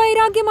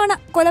 വ്യക്തിവൈരാഗ്യമാണ്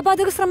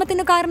കൊലപാതക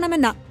ശ്രമത്തിന്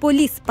കാരണമെന്ന്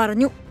പോലീസ്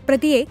പറഞ്ഞു.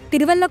 പ്രതിയെ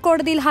തിരുവല്ല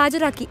കോടതിയിൽ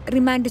ഹാജരാക്കി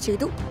റിമാൻഡ്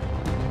ചെയ്തു.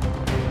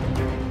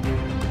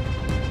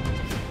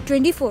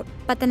 24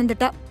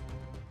 പത്തനംതിട്ട.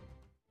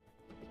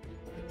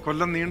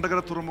 കൊല്ലം നീണ്ടകര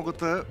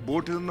തുറമുഖത്ത്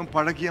ബോട്ടിൽ നിന്നും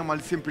പഴകിയ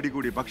മത്സ്യം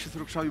പിടികൂടി.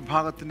 ഭക്ഷ്യസുരക്ഷാ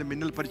വിഭാഗത്തിന്റെ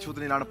മിന്നൽ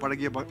പരിശോധനയിലാണ്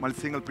പഴകിയ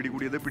മത്സ്യങ്ങൾ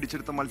പിടികൂടിയത്.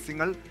 പിടിച്ചെടുത്ത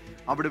മത്സ്യങ്ങൾ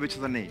അവിടെ വെച്ച്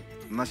തന്നെ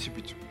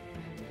നശിപ്പിച്ചു.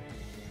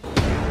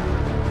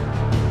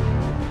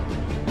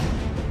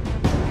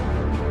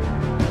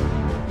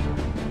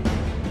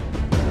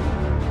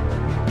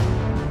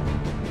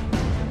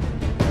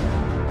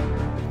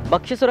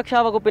 ഭക്ഷ്യസുരക്ഷാ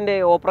വകുപ്പിന്റെ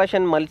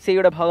ഓപ്പറേഷൻ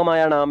മത്സ്യയുടെ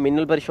ഭാഗമായാണ്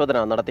മിന്നൽ പരിശോധന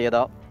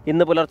നടത്തിയത്.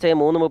 ഇന്ന് പുലർച്ചെ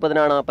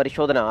 3:30-നാണ്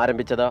പരിശോധന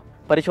ആരംഭിച്ചത്.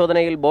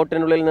 പരിശോധനയിൽ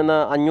ബോട്ടിനുള്ളിൽ നിന്ന്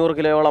 500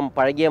 കിലോയോളം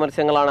പഴകിയ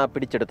മത്സ്യങ്ങളാണ്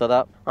പിടിച്ചെടുത്തത്.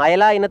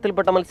 അയല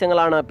ഇനത്തിൽപ്പെട്ട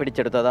മത്സ്യങ്ങളാണ്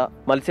പിടിച്ചെടുത്തത്.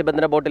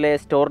 മത്സ്യബന്ധന ബോട്ടിലെ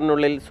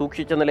സ്റ്റോറിനുള്ളിൽ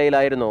സൂക്ഷിച്ച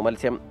നിലയിലായിരുന്നു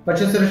മത്സ്യം.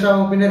 ഭക്ഷ്യസുരക്ഷാ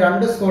വകുപ്പിന്റെ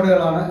 2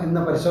 സ്ക്വാഡുകളാണ്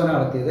ഇന്ന് പരിശോധന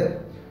നടത്തിയത്.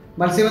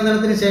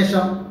 മത്സ്യബന്ധനത്തിന്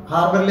ശേഷം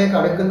ഹാർബറിലേക്ക്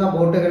അടുക്കുന്ന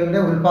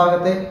ബോട്ടുകളുടെ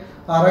ഉൾഭാഗത്തെ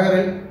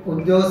അറകളിൽ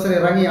ഉദ്യോഗസ്ഥർ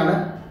ഇറങ്ങിയാണ്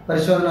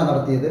പരിശോധന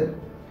നടത്തിയത്.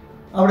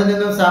 അവിടെ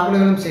നിന്നും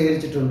സാമ്പിളുകളും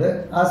ശേഖരിച്ചിട്ടുണ്ട്.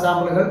 ആ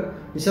സാമ്പിളുകൾ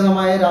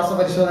വിശദമായ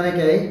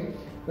രാസപരിശോധനയ്ക്കായി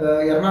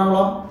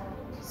Ernakulam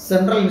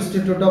central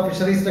institute of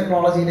fisheries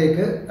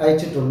ടെക്നോളജിയിലേക്ക്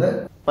അയച്ചിട്ടുണ്ട്.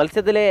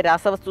 മത്സ്യത്തിലെ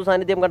രാസവസ്തു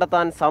സാന്നിധ്യം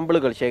കണ്ടെത്താൻ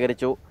സാമ്പിളുകൾ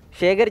ശേഖരിച്ചു.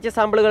 ശേഖരിച്ച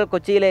സാമ്പിളുകൾ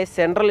കൊച്ചിയിലെ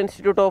സെൻട്രൽ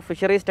ഇൻസ്റ്റിറ്റ്യൂട്ട് ഓഫ്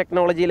ഫിഷറീസ്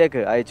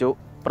ടെക്നോളജിയിലേക്ക് അയച്ചു.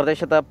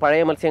 പ്രദേശത്ത്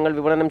പഴയ മത്സ്യങ്ങൾ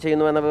വിപണനം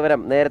ചെയ്യുന്നുവെന്ന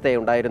വിവരം നേരത്തെ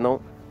ഉണ്ടായിരുന്നു.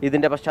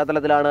 ഇതിന്റെ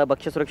പശ്ചാത്തലത്തിലാണ്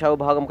ഭക്ഷ്യസുരക്ഷാ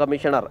വിഭാഗം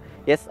കമ്മീഷണർ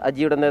S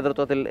അജിയുടെ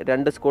നേതൃത്വത്തിൽ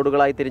 2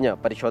 സ്ക്വാഡുകളായി തിരിഞ്ഞ്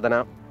പരിശോധന.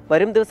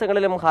 വരും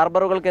ദിവസങ്ങളിലും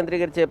ഹാർബറുകൾ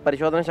കേന്ദ്രീകരിച്ച്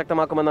പരിശോധന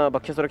ശക്തമാക്കുമെന്ന്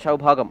ഭക്ഷ്യസുരക്ഷാ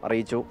വിഭാഗം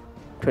അറിയിച്ചു.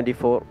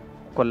 24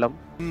 കൊല്ലം.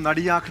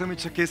 നടിയെ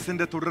ആക്രമിച്ച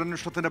കേസിന്റെ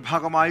തുടരന്വേഷണത്തിന്റെ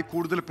ഭാഗമായി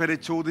കൂടുതൽ പേരെ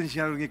ചോദ്യം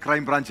ചെയ്യാനൊരുങ്ങി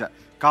ക്രൈംബ്രാഞ്ച്.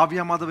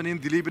 കാവ്യ മാധവനെയും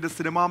ദിലീപിന്റെ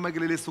സിനിമാ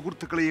മേഖലയിലെ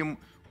സുഹൃത്തുക്കളെയും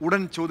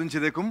ഉടൻ ചോദ്യം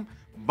ചെയ്തേക്കും.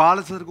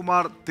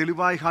 ബാലചന്ദ്രകുമാർ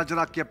തെളിവായി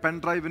ഹാജരാക്കിയ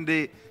പെൻഡ്രൈവിന്റെ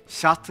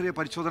ശാസ്ത്രീയ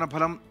പരിശോധന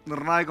ഫലം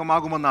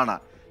നിർണായകമാകുമെന്നാണ്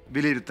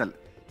വിലയിരുത്തൽ.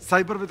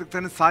 സൈബർ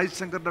വിദഗ്ധൻ സായി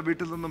ശങ്കറിന്റെ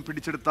വീട്ടിൽ നിന്നും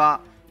പിടിച്ചെടുത്ത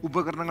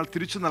ഉപകരണങ്ങൾ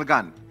തിരിച്ചു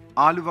നൽകാൻ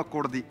ആലുവ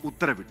കോടതി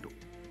ഉത്തരവിട്ടു.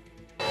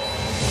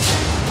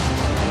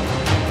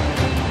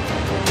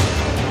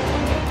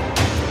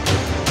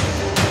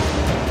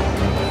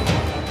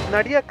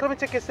 നടിയെ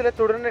ആക്രമിച്ച കേസിലെ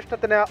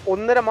തുടരന്വേഷണത്തിന്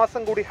 1.5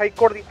 മാസം കൂടി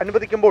ഹൈക്കോടതി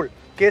അനുവദിക്കുമ്പോൾ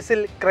കേസിൽ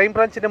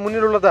ക്രൈംബ്രാഞ്ചിന്റെ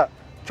മുന്നിലുള്ളത്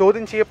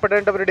ചോദ്യം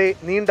ചെയ്യപ്പെടേണ്ടവരുടെ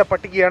നീണ്ട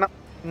പട്ടികയാണ്.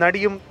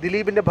 നടിയും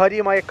ദിലീപിന്റെ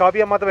ഭാര്യയുമായ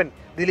കാവ്യ മാധവൻ,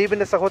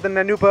 ദിലീപിന്റെ സഹോദരൻ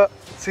അനൂപ്,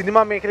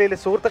 സിനിമാ മേഖലയിലെ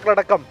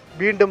സുഹൃത്തുക്കളടക്കം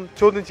വീണ്ടും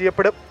ചോദ്യം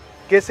ചെയ്യപ്പെടും.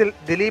 കേസിൽ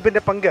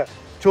ദിലീപിന്റെ പങ്ക്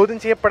ചോദ്യം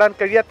ചെയ്യപ്പെടാൻ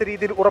കഴിയാത്ത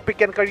രീതിയിൽ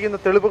ഉറപ്പിക്കാൻ കഴിയുന്ന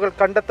തെളിവുകൾ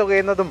കണ്ടെത്തുക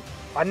എന്നതും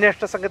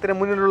അന്വേഷണ സംഘത്തിന്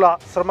മുന്നിലുള്ള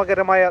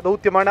ശ്രമകരമായ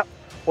ദൗത്യമാണ്.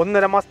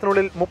 1.5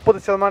 മാസത്തിനുള്ളിൽ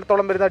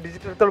 30% വരുന്ന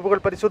ഡിജിറ്റൽ തെളിവുകൾ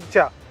പരിശോധിച്ച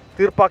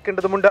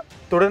തീർപ്പാക്കേണ്ടതുണ്ട്.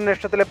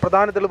 തുടരന്വേഷണത്തിലെ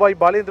പ്രധാന തെളിവായി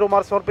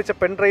ബാലേന്ദ്രകുമാർ സമർപ്പിച്ച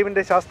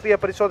പെൻഡ്രൈവിന്റെ ശാസ്ത്രീയ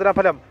പരിശോധനാ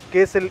ഫലം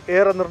കേസിൽ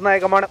ഏറെ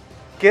നിർണായകമാണ്.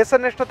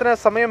 കേസന്വേഷണത്തിന്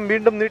സമയം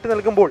വീണ്ടും നീട്ടി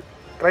നൽകുമ്പോൾ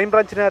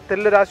ക്രൈംബ്രാഞ്ചിന്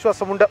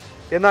തെല്ലൊരാശ്വാസമുണ്ട്.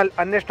 എന്നാൽ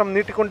അന്വേഷണം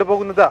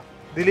നീട്ടിക്കൊണ്ടുപോകുന്നത്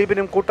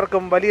ദിലീപിനും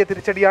കൂട്ടർക്കും വലിയ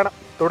തിരിച്ചടിയാണ്.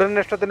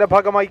 തുടരന്വേഷണത്തിന്റെ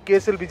ഭാഗമായി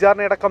കേസിൽ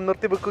വിചാരണയടക്കം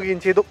നിർത്തിവെക്കുകയും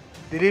ചെയ്തു.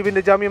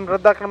 ദിലീപിന്റെ ജാമ്യം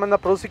റദ്ദാക്കണമെന്ന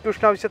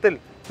പ്രോസിക്യൂഷൻ ആവശ്യത്തിൽ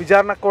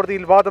വിചാരണ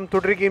കോടതിയിൽ വാദം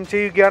തുടരുകയും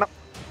ചെയ്യുകയാണ്.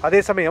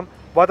 അതേസമയം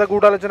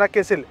വധഗൂഢാലോചന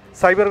കേസിൽ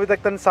സൈബർ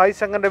വിദഗ്ധൻ സായി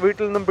ശങ്കറിന്റെ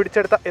വീട്ടിൽ നിന്നും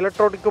പിടിച്ചെടുത്ത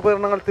ഇലക്ട്രോണിക്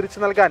ഉപകരണങ്ങൾ തിരിച്ചു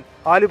നൽകാൻ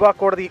ആലുവ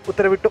കോടതി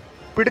ഉത്തരവിട്ടു.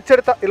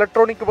 പിടിച്ചെടുത്ത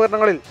ഇലക്ട്രോണിക്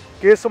ഉപകരണങ്ങളിൽ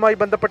കേസുമായി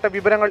ബന്ധപ്പെട്ട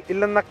വിവരങ്ങൾ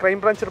ഇല്ലെന്ന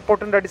ക്രൈംബ്രാഞ്ച്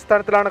റിപ്പോർട്ടിന്റെ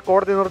അടിസ്ഥാനത്തിലാണ്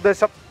കോടതി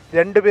നിർദ്ദേശം.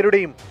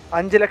 രണ്ടുപേരുടെയും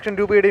 5 ലക്ഷം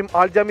രൂപയുടെയും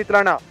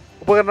ആൾജാമ്യത്തിലാണ്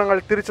ഉപകരണങ്ങൾ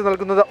തിരിച്ചു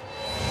നൽകുന്നത്.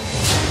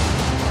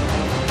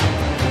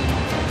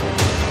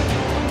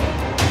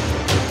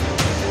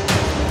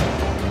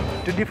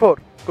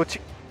 കൊച്ചി.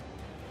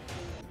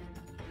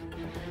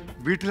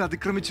 വീട്ടിൽ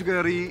അതിക്രമിച്ചു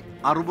കയറി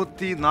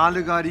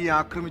 64-കാരിയെ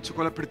ആക്രമിച്ചു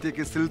കൊലപ്പെടുത്തിയ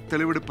കേസിൽ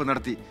തെളിവെടുപ്പ്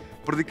നടത്തി.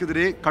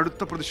 പ്രതിക്കെതിരെ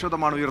കടുത്ത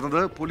പ്രതിഷേധമാണ്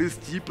ഉയർന്നത്.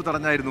 പോലീസ് ജീപ്പ്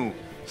തടഞ്ഞായിരുന്നു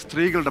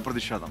സ്ത്രീകളുടെ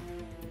പ്രതിഷേധം.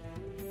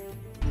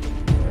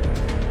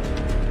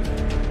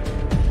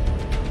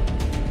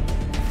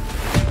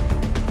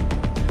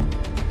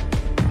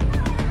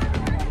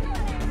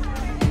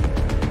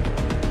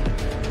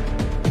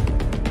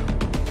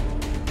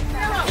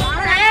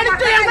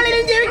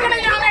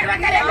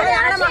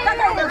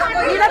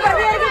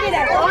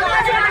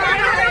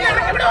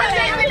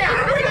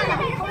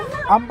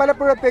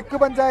 അമ്പലപ്പുഴ തെക്ക്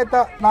പഞ്ചായത്ത്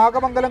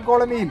നാഗമംഗലം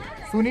കോളനിയിൽ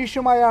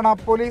സുനീഷുമായാണ്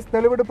പോലീസ്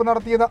തെളിവെടുപ്പ്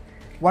നടത്തിയത്.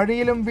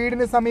 വഴിയിലും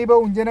വീടിന്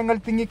സമീപവും ജനങ്ങൾ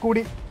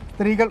തിങ്ങിക്കൂടി.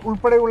 സ്ത്രീകൾ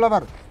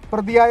ഉൾപ്പെടെയുള്ളവർ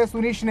പ്രതിയായ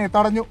സുനീഷിനെ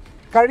തടഞ്ഞു.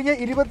 കഴിഞ്ഞ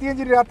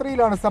 25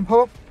 രാത്രിയിലാണ്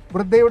സംഭവം.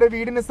 വൃദ്ധയുടെ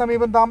വീടിന്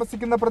സമീപം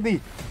താമസിക്കുന്ന പ്രതി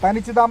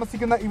തനിച്ച്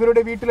താമസിക്കുന്ന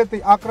ഇവരുടെ വീട്ടിലെത്തി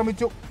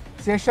ആക്രമിച്ചു.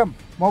 ശേഷം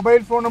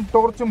മൊബൈൽ ഫോണും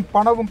ടോർച്ചും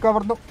പണവും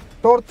കവർന്നു.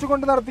 ടോർച്ച്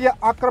കൊണ്ട് നടത്തിയ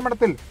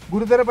ആക്രമണത്തിൽ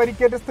ഗുരുതര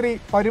പരിക്കേറ്റ സ്ത്രീ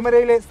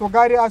പരുമരയിലെ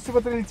സ്വകാര്യ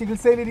ആശുപത്രിയിൽ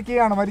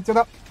ചികിത്സയിലിരിക്കെയാണ്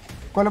മരിച്ചത്.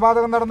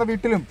 കൊലപാതകം നടന്ന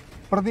വീട്ടിലും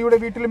പ്രതിയുടെ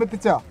വീട്ടിലും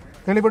എത്തിച്ച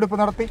തെളിവെടുപ്പ്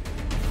നടത്തി.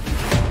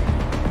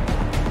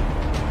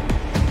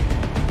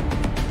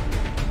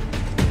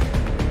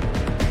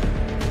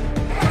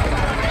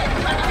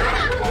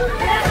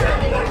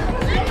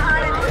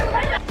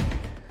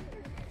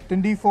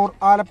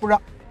 ആലപ്പുഴ.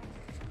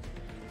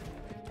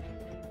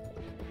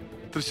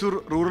 തൃശൂർ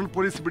റൂറൽ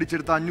പോലീസ്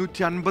പിടിച്ചെടുത്ത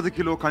 550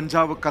 കിലോ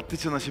കഞ്ചാവ്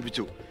കത്തിച്ച്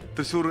നശിപ്പിച്ചു.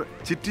 തൃശൂർ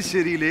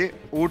ചിറ്റിശ്ശേരിയിലെ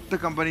ഓട്ട്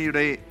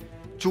കമ്പനിയുടെ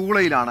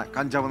ചൂളയിലാണ്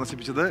കഞ്ചാവ്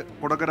നശിപ്പിച്ചത്.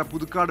 കൊടകര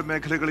പുതുക്കാട്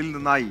മേഖലകളിൽ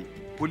നിന്നായി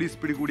പോലീസ്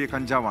പിടികൂടിയ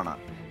കഞ്ചാവാണ്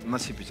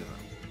നശിപ്പിച്ചത്.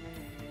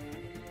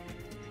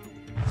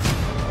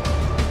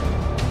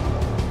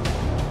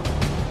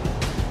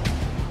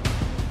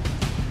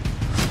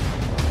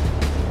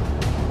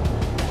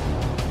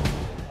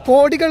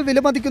 കോടികൾ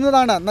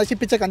വിലമതിക്കുന്നതാണ്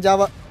നശിപ്പിച്ച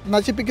കഞ്ചാവ്.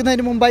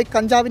 നശിപ്പിക്കുന്നതിന് മുമ്പായി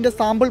കഞ്ചാവിന്റെ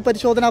സാമ്പിൾ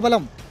പരിശോധനാ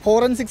ഫലം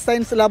ഫോറൻസിക്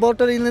സയൻസ്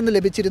ലബോറട്ടറിയിൽ നിന്ന്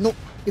ലഭിച്ചിരുന്നു.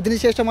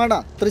 ഇതിനുശേഷമാണ്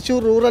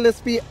തൃശൂർ റൂറൽ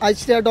SP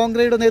ഐശ്വര്യ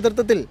ഡോങ്ഗ്രയുടെ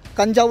നേതൃത്വത്തിൽ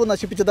കഞ്ചാവ്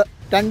നശിപ്പിച്ചത്.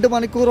 2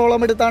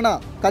 മണിക്കൂറോളം എടുത്താണ്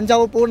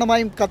കഞ്ചാവ്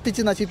പൂർണ്ണമായും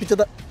കത്തിച്ച്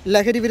നശിപ്പിച്ചത്.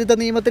 ലഹരി വിരുദ്ധ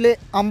നിയമത്തിലെ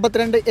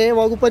 52A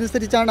വകുപ്പ്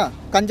അനുസരിച്ചാണ്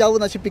കഞ്ചാവ്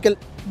നശിപ്പിക്കൽ.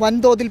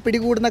 വൻതോതിൽ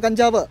പിടികൂടുന്ന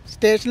കഞ്ചാവ്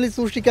സ്റ്റേഷനിൽ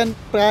സൂക്ഷിക്കാൻ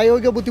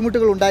പ്രായോഗിക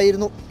ബുദ്ധിമുട്ടുകൾ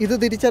ഉണ്ടായിരുന്നു. ഇത്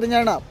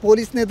തിരിച്ചറിഞ്ഞാണ്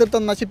പോലീസ്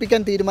നേതൃത്വം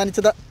നശിപ്പിക്കാൻ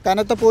തീരുമാനിച്ചത്.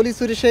 കനത്ത പോലീസ്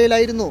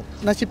സുരക്ഷയിലായിരുന്നു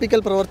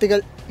നശിപ്പിക്കൽ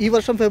പ്രവർത്തികൾ. ഈ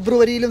വർഷം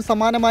ഫെബ്രുവരിയിലും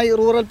സമാനമായി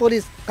റൂറൽ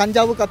പോലീസ്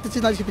കഞ്ചാവ് കത്തിച്ച്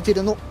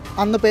നശിപ്പിച്ചിരുന്നു.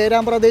 അന്ന്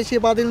പേരാമ്പ്ര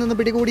ദേശീയപാതയിൽ നിന്ന്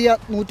പിടികൂടിയ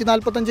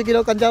 145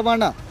 കിലോ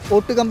കഞ്ചാവാണ്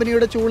ഓട്ട്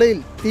കമ്പനിയുടെ ചൂളയിൽ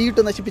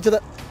തീയിട്ട് നശിപ്പിച്ചത്.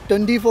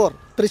 24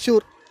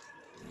 തൃശൂർ.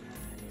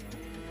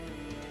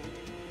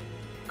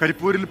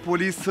 കരിപ്പൂരിൽ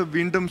പോലീസ്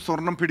വീണ്ടും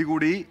സ്വർണം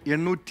പിടികൂടി.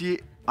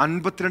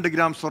 852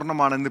 ഗ്രാം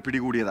സ്വർണമാണ് ഇന്ന്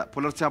പിടികൂടിയത്.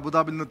 പുലർച്ചെ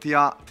അബുദാബിയിൽ നിന്നെത്തിയ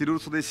തിരൂർ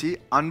സ്വദേശി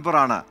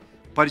അൻവറാണ്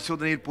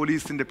പരിശോധനയിൽ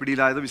പോലീസിന്റെ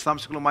പിടിയിലായത്.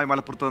 വിശദാംശങ്ങളുമായി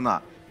മലപ്പുറത്ത് നിന്ന്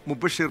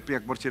മുബഷീർ പി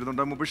അക്ബർ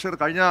ചേരുന്നുണ്ട്. മുബഷീർ,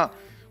 കഴിഞ്ഞ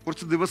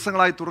കുറച്ച്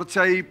ദിവസങ്ങളായി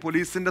തുടർച്ചയായി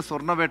പോലീസിന്റെ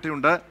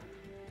സ്വർണ്ണവേട്ടയുണ്ട്.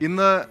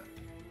 ഇന്ന്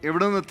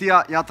എവിടെ നിന്നെത്തിയ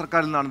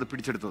യാത്രക്കാരിൽ നിന്നാണ് ഇത്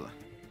പിടിച്ചെടുത്തത്?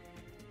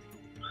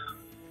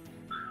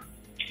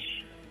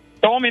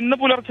 ടോം, ഇന്ന്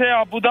പുലർച്ചെ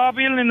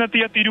അബുദാബിയിൽ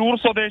നിന്നെത്തിയ തിരൂർ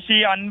സ്വദേശി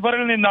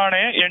അൻവറിൽ നിന്നാണ്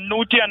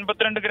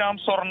 852 ഗ്രാം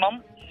സ്വർണം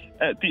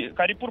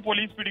കരിപ്പൂർ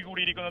പോലീസ്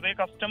പിടികൂടിയിരിക്കുന്നത്.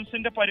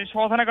 കസ്റ്റംസിന്റെ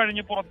പരിശോധന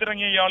കഴിഞ്ഞ്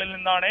പുറത്തിറങ്ങിയ ഇയാളിൽ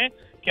നിന്നാണ്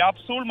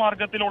ക്യാപ്സൂൾ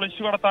മാർഗത്തിൽ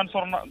ഒളിച്ചു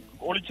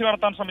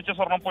കടത്താൻ ശ്രമിച്ച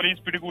സ്വർണം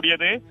പോലീസ്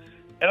പിടികൂടിയത്.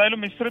 ഏതായാലും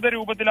മിശ്രിത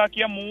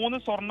രൂപത്തിലാക്കിയ 3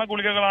 സ്വർണ്ണ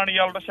ഗുളികകളാണ്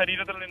ഇയാളുടെ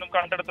ശരീരത്തിൽ നിന്നും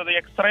കണ്ടെടുത്തത്.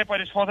 എക്സ്റേ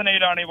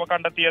പരിശോധനയിലാണ് ഇവ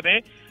കണ്ടെത്തിയത്.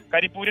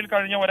 കരിപ്പൂരിൽ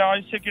കഴിഞ്ഞ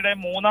ഒരാഴ്ചക്കിടെ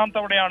 3ാം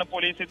തവണയാണ്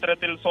പോലീസ്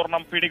ഇത്തരത്തിൽ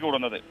സ്വർണം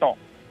പിടികൂടുന്നത്. ടോം,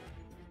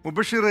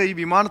 മുബഷീർ, ഈ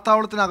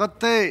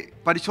വിമാനത്താവളത്തിനകത്തെ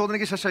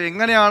പരിശോധനയ്ക്ക് ശേഷം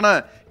എങ്ങനെയാണ്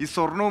ഈ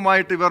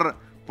സ്വർണവുമായിട്ട് ഇവർ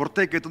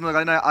പുറത്തേക്ക് എത്തുന്നത്?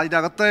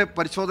 അതിനകത്തെ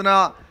പരിശോധന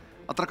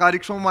അത്ര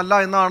കാര്യക്ഷമമല്ല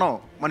എന്നാണോ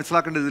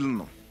മനസ്സിലാക്കേണ്ടത് ഇതിൽ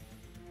നിന്നും?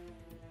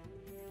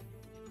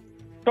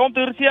 ടോം,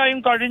 തീർച്ചയായും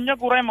കഴിഞ്ഞ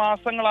കുറെ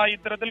മാസങ്ങളായി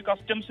ഇത്തരത്തിൽ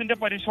കസ്റ്റംസിന്റെ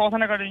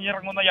പരിശോധന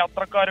കഴിഞ്ഞിറങ്ങുന്ന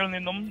യാത്രക്കാരിൽ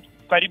നിന്നും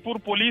കരിപ്പൂർ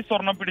പോലീസ്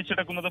സ്വർണം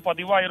പിടിച്ചെടുക്കുന്നത്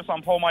പതിവായ ഒരു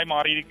സംഭവമായി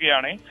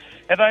മാറിയിരിക്കുകയാണ്.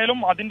 ഏതായാലും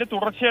അതിന്റെ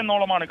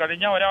തുടർച്ചയെന്നോളമാണ്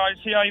കഴിഞ്ഞ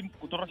ഒരാഴ്ചയായി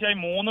തുടർച്ചയായി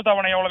 3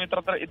 തവണയോളം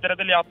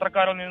ഇത്തരത്തിൽ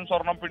യാത്രക്കാരിൽ നിന്നും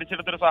സ്വർണം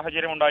പിടിച്ചെടുത്തൊരു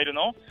സാഹചര്യം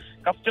ഉണ്ടായിരുന്നു.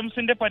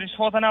 കസ്റ്റംസിന്റെ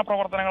പരിശോധനാ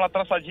പ്രവർത്തനങ്ങൾ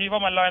അത്ര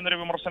സജീവമല്ല എന്നൊരു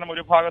വിമർശനം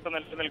ഒരു ഭാഗത്ത്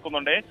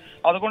നിൽക്കുന്നുണ്ട്.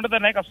 അതുകൊണ്ട്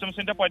തന്നെ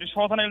കസ്റ്റംസിന്റെ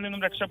പരിശോധനയിൽ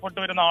നിന്നും രക്ഷപ്പെട്ടു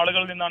വരുന്ന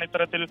ആളുകളിൽ നിന്നാണ്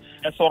ഇത്തരത്തിൽ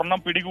സ്വർണം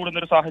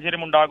പിടികൂടുന്ന ഒരു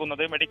സാഹചര്യം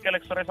ഉണ്ടാകുന്നത്. മെഡിക്കൽ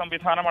എക്സ്റേ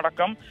സംവിധാനം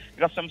അടക്കം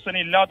കസ്റ്റംസിന്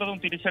ഇല്ലാത്തതും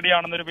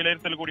തിരിച്ചടിയാണെന്നൊരു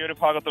വിലയിരുത്തൽ കൂടി ഒരു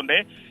ഭാഗത്തുണ്ട്.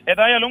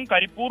 ഏതായാലും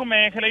കരിപ്പൂർ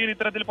മേഖലയിൽ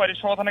ഇത്തരത്തിൽ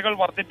പരിശോധനകൾ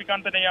വർദ്ധിപ്പിക്കാൻ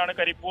തന്നെയാണ്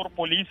കരിപ്പൂർ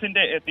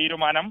പോലീസിന്റെ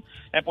തീരുമാനം.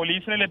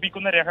 പോലീസിന്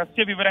ലഭിക്കുന്ന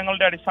രഹസ്യ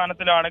വിവരങ്ങളുടെ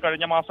അടിസ്ഥാനത്തിലാണ്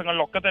കഴിഞ്ഞ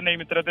മാസങ്ങളിലൊക്കെ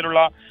തന്നെയും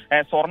ഇത്തരത്തിലുള്ള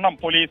സ്വർണം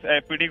പോലീസ്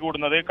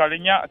പിടികൂടുന്നത്.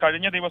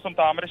 കഴിഞ്ഞ ദിവസം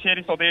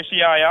താമരശ്ശേരി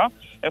സ്വദേശിയായ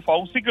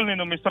ഫൗസിക്കിൽ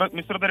നിന്നും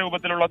മിശ്രിത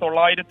രൂപത്തിലുള്ള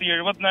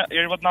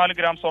 974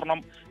 ഗ്രാം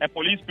സ്വർണം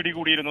പോലീസ്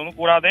പിടികൂടിയിരുന്നു.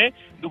 കൂടാതെ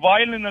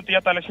ദുബായിൽ നിന്നെത്തിയ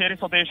തലശ്ശേരി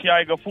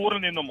സ്വദേശിയായ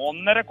ഗഫൂറിൽ നിന്നും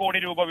 1.5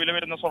 കോടി രൂപ വില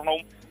വരുന്ന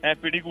സ്വർണവും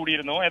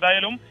പിടികൂടിയിരുന്നു.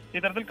 ഏതായാലും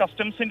ഇത്തരത്തിൽ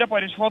കസ്റ്റംസിന്റെ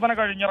പരിശോധന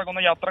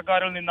കഴിഞ്ഞിറങ്ങുന്ന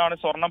യാത്രക്കാരിൽ നിന്നാണ്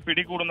സ്വർണം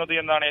പിടികൂടുന്നത്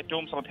എന്നാണ്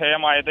ഏറ്റവും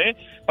ശ്രദ്ധേയമായത്.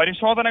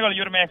 പരിശോധനകൾ ഈ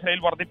ഒരു മേഖലയിൽ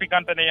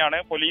വർദ്ധിപ്പിക്കാൻ തന്നെയാണ്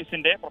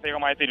പോലീസിന്റെ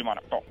പ്രത്യേകമായ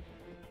തീരുമാനം.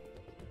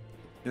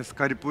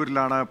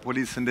 കരിപ്പൂരിലാണ്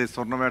പോലീസിന്റെ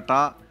സ്വർണ്ണവേട്ട.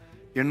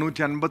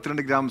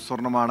 852 ഗ്രാം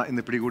സ്വർണമാണ്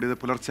ഇന്ന് പിടികൂടിയത്.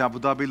 പുലർച്ചെ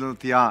അബുദാബിയിൽ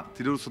നിന്നെത്തിയ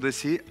തിരൂർ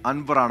സ്വദേശി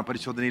അൻവറാണ്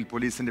പരിശോധനയിൽ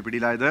പോലീസിന്റെ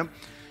പിടിയിലായത്.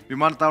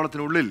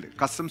 വിമാനത്താവളത്തിനുള്ളിൽ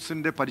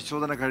കസ്റ്റംസിന്റെ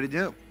പരിശോധന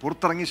കഴിഞ്ഞ്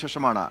പുറത്തിറങ്ങിയ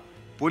ശേഷമാണ്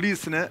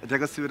പോലീസിന്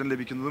രഹസ്യവിവരം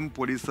ലഭിക്കുന്നതും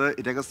പോലീസ്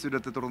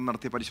രഹസ്യവിവരത്തെ തുടർന്ന്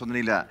നടത്തിയ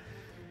പരിശോധനയിൽ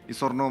ഈ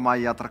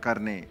സ്വർണവുമായി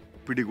യാത്രക്കാരനെ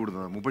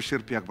പിടികൂടുന്നത്.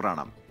 മുബഷീർ പി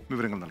അക്ബറാണ്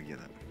വിവരങ്ങൾ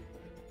നൽകിയത്.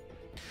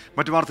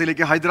 മറ്റു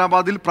വാർത്തയിലേക്ക്.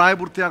 ഹൈദരാബാദിൽ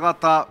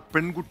പ്രായപൂർത്തിയാകാത്ത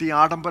പെൺകുട്ടി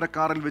ആഡംബര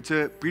കാറിൽ വെച്ച്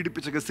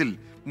പീഡിപ്പിച്ച കേസിൽ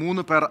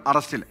 3 പേർ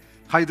അറസ്റ്റിൽ.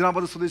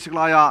 ഹൈദരാബാദ്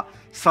സ്വദേശികളായ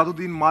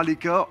സദുദ്ദീൻ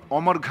മാലിക്,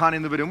 ഒമർ ഖാൻ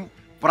എന്നിവരും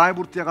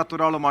പ്രായപൂർത്തിയാകാത്ത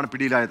ഒരാളുമാണ്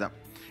പിടിയിലായത്.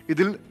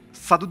 ഇതിൽ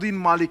സദുദ്ദീൻ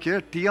മാലിക്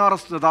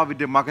TRS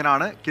നേതാവിന്റെ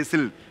മകനാണ്.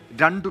 കേസിൽ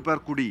 2 പേർ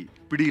കൂടി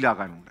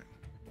പിടിയിലാകാനുണ്ട്.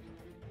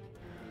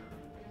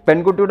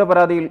 പെൺകുട്ടിയുടെ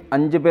പരാതിയിൽ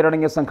 5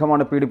 പേരടങ്ങിയ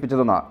സംഘമാണ്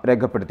പീഡിപ്പിച്ചതെന്ന്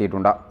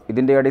രേഖപ്പെടുത്തിയിട്ടുണ്ട്.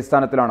 ഇതിന്റെ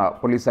അടിസ്ഥാനത്തിലാണ്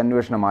പോലീസ്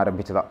അന്വേഷണം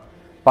ആരംഭിച്ചത്.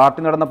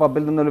 പാർട്ടി നടന്ന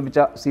പബ്ബിൽ നിന്ന് ലഭിച്ച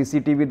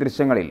CCTV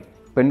ദൃശ്യങ്ങളിൽ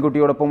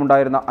പെൺകുട്ടിയോടൊപ്പം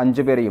ഉണ്ടായിരുന്ന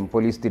 5 പേരെയും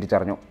പോലീസ്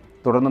തിരിച്ചറിഞ്ഞു.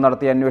 തുടർന്ന്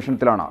നടത്തിയ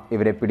അന്വേഷണത്തിലാണ്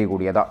ഇവരെ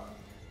പിടികൂടിയത്.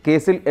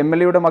 കേസിൽ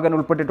MLAയുടെ മകൻ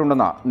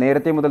ഉൾപ്പെട്ടിട്ടുണ്ടെന്ന്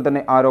നേരത്തെ മുതൽ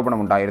തന്നെ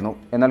ആരോപണമുണ്ടായിരുന്നു.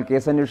 എന്നാൽ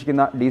കേസ്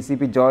അന്വേഷിക്കുന്ന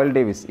DCP ജോയൽ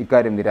ഡേവിസ്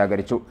ഇക്കാര്യം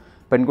നിരാകരിച്ചു.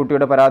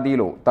 പെൺകുട്ടിയുടെ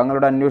പരാതിയിലോ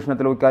തങ്ങളുടെ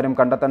അന്വേഷണത്തിലോ ഇക്കാര്യം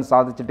കണ്ടെത്താൻ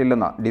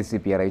സാധിച്ചിട്ടില്ലെന്ന്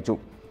DCP അറിയിച്ചു.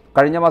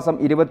 കഴിഞ്ഞ മാസം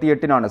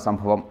 28-നാണ്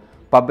സംഭവം.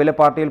 പബ്ബിലെ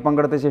പാർട്ടിയിൽ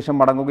പങ്കെടുത്ത ശേഷം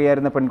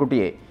മടങ്ങുകയായിരുന്ന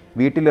പെൺകുട്ടിയെ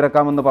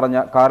വീട്ടിലിറക്കാമെന്ന്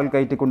പറഞ്ഞ് കാറിൽ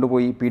കയറ്റി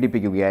കൊണ്ടുപോയി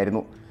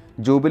പീഡിപ്പിക്കുകയായിരുന്നു.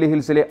 ജൂബിലി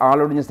ഹിൽസിലെ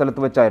ആളൊഴിഞ്ഞ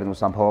സ്ഥലത്ത് വെച്ചായിരുന്നു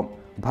സംഭവം.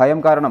 ഭയം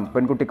കാരണം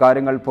പെൺകുട്ടി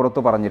കാര്യങ്ങൾ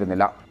പുറത്തു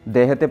പറഞ്ഞിരുന്നില്ല.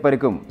 ദേഹത്തെ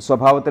പരിക്കും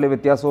സ്വഭാവത്തിലെ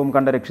വ്യത്യാസവും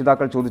കണ്ട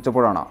രക്ഷിതാക്കൾ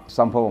ചോദിച്ചപ്പോഴാണ്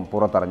സംഭവം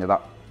പുറത്തറിഞ്ഞത്.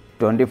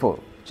 24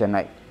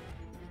 ചെന്നൈ.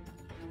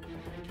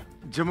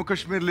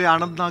 ജമ്മുകശ്മീരിലെ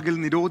അനന്ത്നാഗിൽ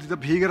നിരോധിത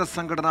ഭീകര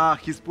സംഘടന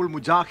ഹിസ്ബുൾ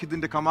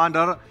മുജാഹിദിന്റെ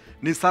കമാൻഡർ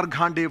നിസാർ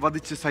ഖാന്റെ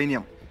വധിച്ച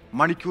സൈന്യം.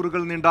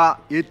 മണിക്കൂറുകൾ നീണ്ട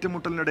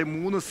ഏറ്റുമുട്ടലിനിടെ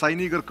 3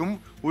 സൈനികർക്കും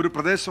ഒരു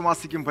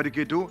പ്രദേശവാസിക്കും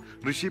പരിക്കേറ്റു.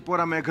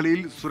 ഋഷിപോര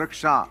മേഖലയിൽ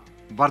സുരക്ഷ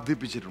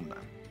വർദ്ധിപ്പിച്ചിട്ടുണ്ട്.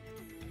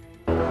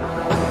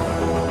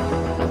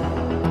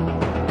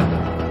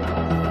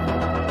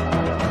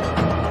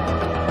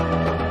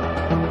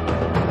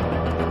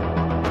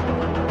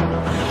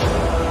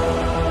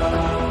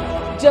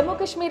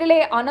 ജമ്മുകശ്മീരിലെ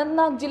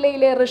അനന്ത്നാഗ്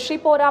ജില്ലയിലെ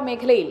ഋഷിപോര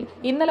മേഖലയിൽ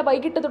ഇന്നലെ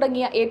വൈകിട്ട്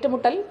തുടങ്ങിയ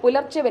ഏറ്റുമുട്ടൽ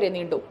പുലർച്ചെ വരെ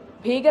നീണ്ടു.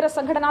 ഭീകര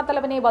സംഘടനാ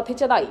തലവനെ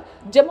വധിച്ചതായി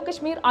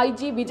ജമ്മുകശ്മീർ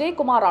IG വിജയ്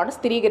കുമാറാണ്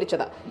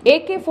സ്ഥിരീകരിച്ചത്.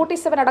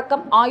 AK-47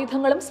 അടക്കം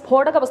ആയുധങ്ങളും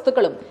സ്ഫോടക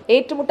വസ്തുക്കളും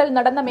ഏറ്റുമുട്ടൽ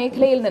നടന്ന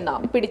മേഖലയിൽ നിന്ന്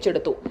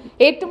പിടിച്ചെടുത്തു.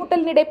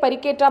 ഏറ്റുമുട്ടലിനിടെ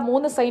പരിക്കേറ്റ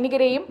 3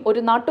 സൈനികരെയും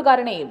ഒരു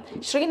നാട്ടുകാരനെയും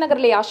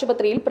ശ്രീനഗറിലെ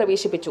ആശുപത്രിയിൽ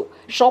പ്രവേശിപ്പിച്ചു.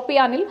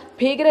 ഷോപ്പിയാനിൽ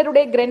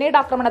ഭീകരരുടെ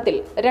ഗ്രനേഡ് ആക്രമണത്തിൽ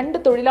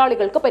 2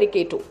 തൊഴിലാളികൾക്ക്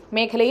പരിക്കേറ്റു.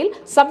 മേഖലയിൽ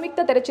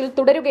സംയുക്ത തെരച്ചിൽ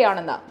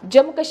തുടരുകയാണെന്ന്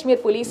ജമ്മുകശ്മീർ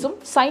പോലീസും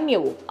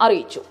സൈന്യവും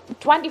അറിയിച്ചു.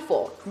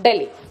 24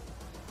 ഡൽഹി.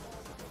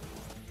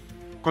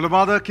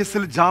 കൊലപാതക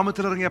കേസിൽ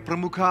ജാമ്യത്തിലിറങ്ങിയ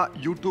പ്രമുഖ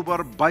യൂട്യൂബർ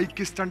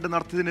ബൈക്ക് സ്റ്റണ്ട്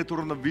നടത്തിയതിനെ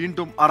തുടർന്ന്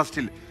വീണ്ടും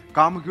അറസ്റ്റിൽ.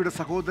 കാമുകിയുടെ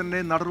സഹോദരനെ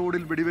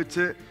നടുറോഡിൽ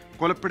വെടിവെച്ച്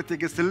കൊലപ്പെടുത്തിയ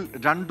കേസിൽ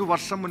 2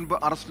 വർഷം മുൻപ്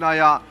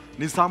അറസ്റ്റിലായ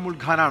നിസാമുൽ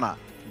ഖാനാണ്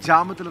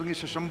ജാമ്യത്തിലിറങ്ങിയ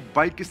ശേഷം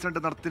ബൈക്ക് സ്റ്റണ്ട്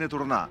നടത്തിയതിനെ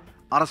തുടർന്ന്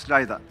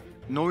അറസ്റ്റിലായത്.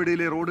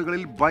 നോയിഡയിലെ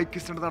റോഡുകളിൽ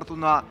ബൈക്ക് സ്റ്റണ്ട്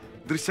നടത്തുന്ന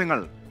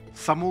ദൃശ്യങ്ങൾ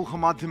സമൂഹ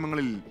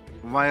മാധ്യമങ്ങളിൽ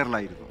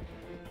വൈറലായിരുന്നു.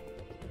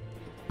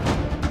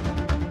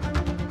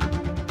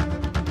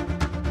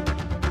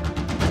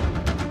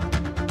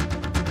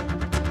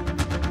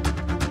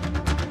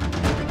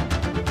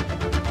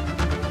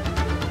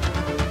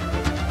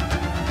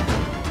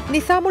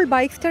 നിസാമുൾ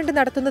ബൈക്ക് സ്റ്റണ്ട്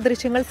നടത്തുന്ന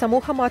ദൃശ്യങ്ങൾ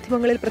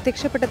സമൂഹമാധ്യമങ്ങളിൽ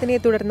പ്രത്യക്ഷപ്പെട്ടതിനെ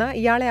തുടർന്ന്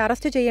ഇയാളെ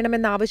അറസ്റ്റ്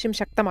ചെയ്യണമെന്ന ആവശ്യം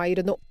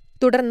ശക്തമായിരുന്നു.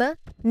 തുടർന്ന്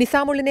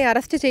നിസാമുളിനെ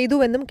അറസ്റ്റ്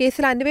ചെയ്തുവെന്നും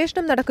കേസിൽ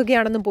അന്വേഷണം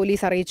നടക്കുകയാണെന്നും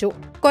പോലീസ് അറിയിച്ചു.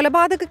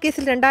 കൊലപാതക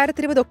കേസിൽ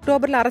 2020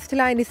 ഒക്ടോബറിൽ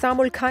അറസ്റ്റിലായ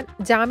നിസാമുൾ ഖാൻ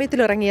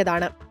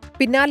ജാമ്യത്തിലിറങ്ങിയതാണ്.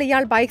 പിന്നാലെ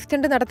ഇയാൾ ബൈക്ക്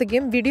സ്റ്റണ്ട്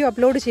നടത്തുകയും വീഡിയോ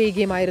അപ്ലോഡ്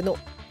ചെയ്യുകയുമായിരുന്നു.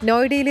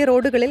 നോയിഡയിലെ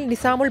റോഡുകളിൽ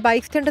നിസാമുൾ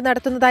ബൈക്ക് സ്റ്റണ്ട്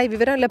നടത്തുന്നതായി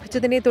വിവരം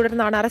ലഭിച്ചതിനെ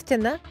തുടർന്നാണ്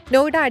അറസ്റ്റെന്ന്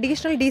നോയിഡ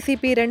അഡീഷണൽ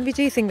DCP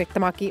രൺവിജയ് സിംഗ്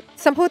വ്യക്തമാക്കി.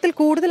 സംഭവത്തിൽ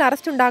കൂടുതൽ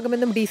അറസ്റ്റ്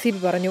ഉണ്ടാകുമെന്നും DCP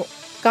പറഞ്ഞു.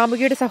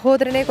 കാമുകിയുടെ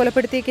സഹോദരനെ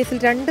കൊലപ്പെടുത്തിയ കേസിൽ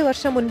 2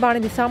 വർഷം മുൻപാണ്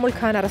നിസാമുൾ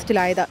ഖാൻ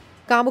അറസ്റ്റിലായത്.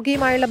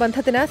 കാമുകിയുമായുള്ള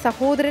ബന്ധത്തിന്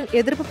സഹോദരൻ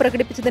എതിർപ്പ്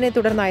പ്രകടിപ്പിച്ചതിനെ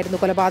തുടർന്നായിരുന്നു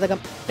കൊലപാതകം.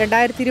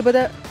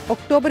 2020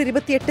 ഒക്ടോബർ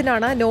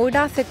 28-നാണ്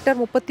നോയിഡ സെക്ടർ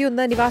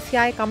 31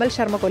 നിവാസിയായ കമൽ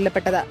ശർമ്മ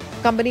കൊല്ലപ്പെട്ടത്.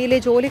 കമ്പനിയിലെ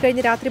ജോലി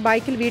കഴിഞ്ഞ് രാത്രി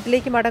ബൈക്കിൽ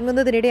വീട്ടിലേക്ക്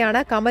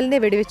മടങ്ങുന്നതിനിടെയാണ് കമലിനെ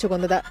വെടിവെച്ചു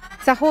കൊന്നത്.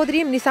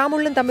 സഹോദരിയും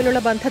നിസാമുള്ളും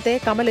തമ്മിലുള്ള ബന്ധത്തെ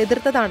കമൽ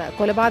എതിർത്തതാണ്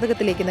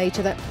കൊലപാതകത്തിലേക്ക്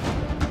നയിച്ചത്.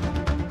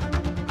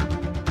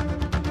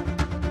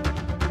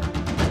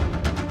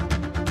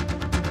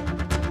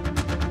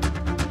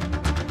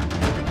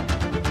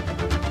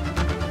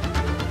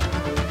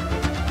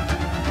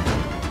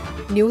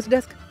 News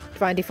desk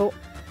 24.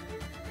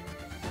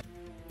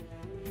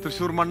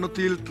 തൃശൂർ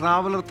മണ്ണുത്തിയിൽ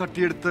ട്രാവലർ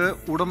തട്ടിയെടുത്ത്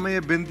ഉടമയെ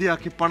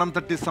ബന്ദിയാക്കി പണം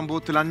തട്ടിയ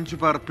സംഭവത്തിൽ 5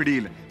 പേർ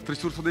പിടിയിൽ.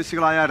 തൃശൂർ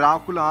സ്വദേശികളായ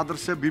രാഹുൽ,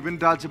 ആദർശ്, ബിപിൻ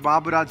രാജ്,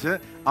 ബാബുരാജ്,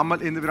 അമൽ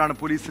എന്നിവരാണ്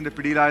പോലീസിന്റെ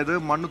പിടിയിലായത്.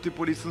 മണ്ണുത്തി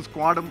പോലീസും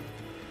സ്ക്വാഡും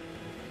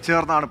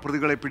ചേർന്നാണ്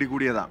പ്രതികളെ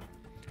പിടികൂടിയത്.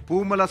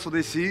 പൂമല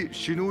സ്വദേശി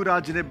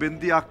ഷിനുരാജിനെ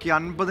ബന്ദിയാക്കി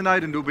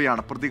 50,000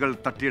 രൂപയാണ് പ്രതികൾ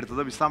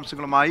തട്ടിയെടുത്തത്.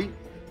 വിശദാംശങ്ങളുമായി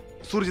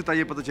സുർജിത്ത്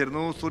അയ്യപ്പത്ത്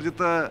ചേരുന്നു.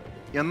 സുർജിത്ത്,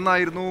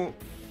 എന്നായിരുന്നു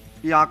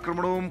ഈ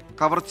ആക്രമണവും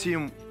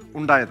കവർച്ചയും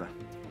ഉണ്ടായത്?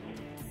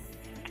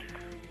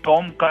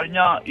 ടോം, കഴിഞ്ഞ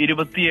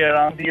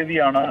 27-ാം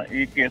തീയതിയാണ്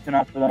ഈ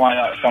കേസിനാസ്പദമായ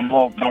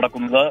സംഭവം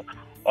നടക്കുന്നത്.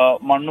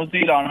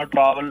 മണ്ണുത്തിയിലാണ്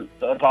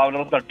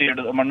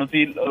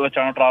മണ്ണുത്തിയിൽ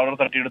വെച്ചാണ് ട്രാവലർ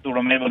തട്ടിയെടുത്ത്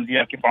ഉടമയെ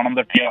ബന്ദിയാക്കി പണം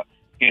തട്ടിയ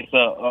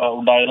കേസ്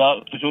ഉണ്ടായത്.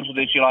 തൃശൂർ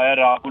സ്വദേശികളായ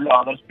രാഹുൽ,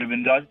 ആദർശ്,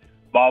 ബിപിൻ രാജ്,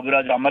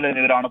 ബാബുരാജ്, അമൽ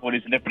എന്നിവരാണ്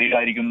പോലീസിന്റെ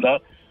പിടിയിലായിരിക്കുന്നത്.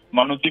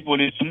 മണ്ണുത്തി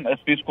പോലീസും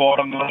SP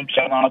സ്ക്വാഡ് അംഗങ്ങളും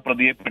ചേർന്നാണ്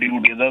പ്രതിയെ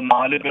പിടികൂടിയത്.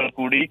 4 പേർ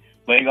കൂടി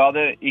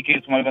വൈകാതെ ഈ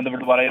കേസുമായി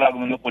ബന്ധപ്പെട്ട്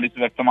പറയലാകുമെന്ന് പോലീസ്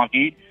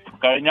വ്യക്തമാക്കി.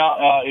 കഴിഞ്ഞ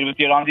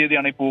 27-ാം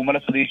തീയതിയാണ് ഈ പൂമല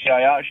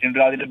സ്വദേശിയായ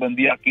ഷിൻരാജിനെ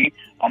ബന്ദിയാക്കി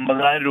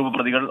 50,000 രൂപ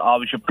പ്രതികൾ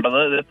ആവശ്യപ്പെട്ടത്.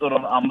 ഇതേ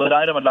തുടർന്ന്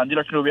 50,000 അല്ല, 5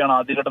 ലക്ഷം രൂപയാണ്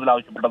ആദ്യഘട്ടത്തിൽ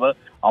ആവശ്യപ്പെട്ടത്.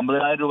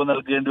 50,000 രൂപ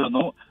നൽകേണ്ടി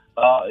വന്നു.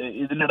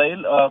 ഇതിനിടയിൽ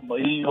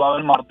ഈ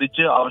യുവാവിനെ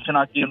മർദ്ദിച്ച്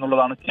അവശനാക്കി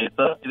എന്നുള്ളതാണ്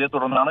കേസ്. ഇതേ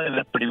തുടർന്നാണ്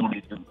ഇവരെ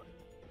പിടികൂടിയിരിക്കുന്നത്.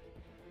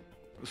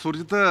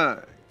 സുർജിത്ത്,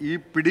 ഈ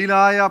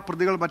പിടിയിലായ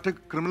പ്രതികൾ മറ്റ്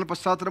ക്രിമിനൽ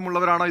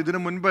പശ്ചാത്തലമുള്ളവരാണോ? ഇതിനു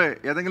മുൻപ്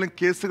ഏതെങ്കിലും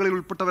കേസുകളിൽ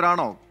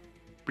ഉൾപ്പെട്ടവരാണോ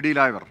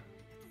പിടിയിലായവർ?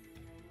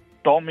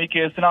 ടോം, ഈ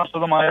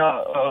കേസിനാസ്പദമായ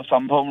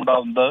സംഭവം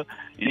ഉണ്ടാകുന്നത്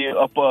ഈ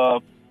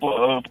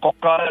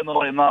കൊക്കാര എന്ന്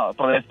പറയുന്ന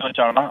പ്രദേശത്ത്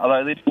വെച്ചാണ്.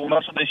 അതായത് ഈ പൂമല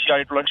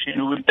സ്വദേശിയായിട്ടുള്ള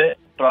ഷിനുവിന്റെ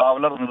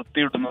ട്രാവലർ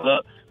നിർത്തിയിടുന്നത്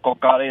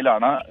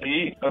കൊക്കാരയിലാണ്. ഈ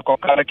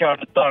കൊക്കാരയ്ക്ക്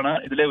അടുത്താണ്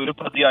ഇതിലെ ഒരു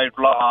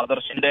പ്രതിയായിട്ടുള്ള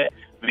ആദർശിന്റെ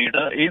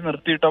വീട്. ഈ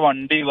നിർത്തിയിട്ട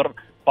വണ്ടി ഇവർ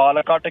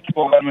പാലക്കാട്ടേക്ക്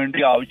പോകാൻ വേണ്ടി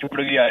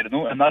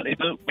ആവശ്യപ്പെടുകയായിരുന്നു. എന്നാൽ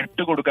ഇത്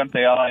വിട്ടുകൊടുക്കാൻ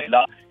തയ്യാറായില്ല.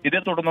 ഇതേ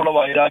തുടർന്നുള്ള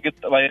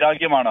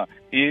വൈരാഗ്യമാണ്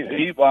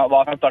ഈ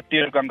വാഹനം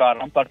തട്ടിയെടുക്കാൻ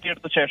കാരണം.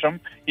 തട്ടിയെടുത്ത ശേഷം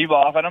ഈ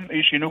വാഹനം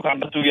ഈ ഷിനു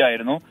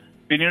കണ്ടെത്തുകയായിരുന്നു.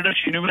 പിന്നീട്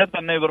ഷിനുവിനെ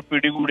തന്നെ ഇവർ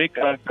പിടികൂടി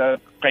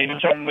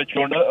കൈവശം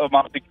വെച്ചുകൊണ്ട്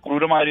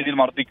ക്രൂരമായ രീതിയിൽ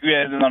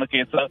മർദ്ദിക്കുകയായിരുന്നു എന്നാണ്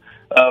കേസ്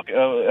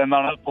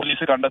എന്നാണ്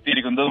പോലീസ്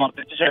കണ്ടെത്തിയിരിക്കുന്നത്.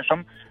 മർദ്ദിച്ച ശേഷം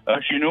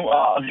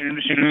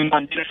ഷിനുവിന്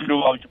 5 ലക്ഷം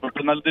രൂപ ആവശ്യപ്പെട്ടു.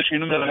 എന്നാൽ ഇത്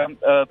ഷിനു നൽകാൻ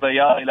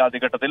തയ്യാറായില്ല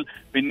ആദ്യഘട്ടത്തിൽ.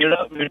 പിന്നീട്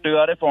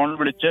വീട്ടുകാരെ ഫോണിൽ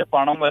വിളിച്ച്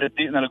പണം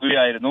വരുത്തി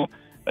നൽകുകയായിരുന്നു.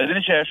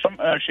 ഇതിനുശേഷം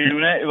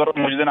ഷിനുവിനെ ഇവർ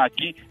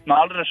മോചിതനാക്കി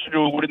 4 ലക്ഷം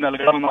രൂപ കൂടി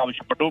നൽകണമെന്ന്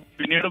ആവശ്യപ്പെട്ടു.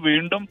 പിന്നീട്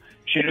വീണ്ടും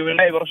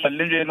ഷിനുവിനെ ഇവർ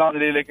ശല്യം ചെയ്യുന്ന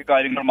നിലയിലേക്ക്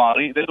കാര്യങ്ങൾ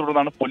മാറി. ഇതേ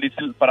തുടർന്നാണ്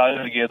പോലീസിൽ പരാതി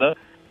നൽകിയത്.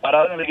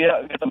 പരാതി നൽകിയ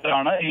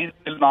ഘട്ടത്തിലാണ് ഈ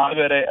 5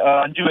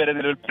 പേരെ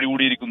നിലവിൽ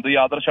പിടികൂടിയിരിക്കുന്നത്. ഈ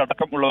ആദർശ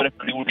അടക്കമുള്ളവരെ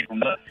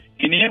പിടികൂടിയിട്ടുണ്ട്.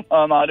 ഇനിയും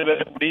 4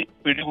 പേരെ കൂടി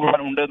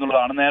പിടികൂടാനുണ്ട്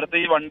എന്നുള്ളതാണ്. നേരത്തെ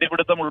ഈ വണ്ടി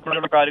പിടുത്തം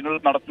ഉൾപ്പെടെയുള്ള കാര്യങ്ങൾ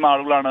നടത്തുന്ന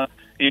ആളുകളാണ്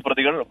ഈ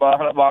പ്രതികൾ.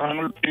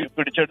 വാഹനങ്ങൾ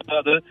പിടിച്ചെടുത്ത്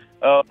അത്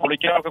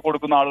പൊളിക്കാനൊക്കെ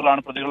കൊടുക്കുന്ന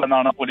ആളുകളാണ് പ്രതികൾ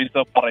എന്നാണ്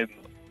പോലീസ്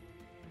പറയുന്നത്.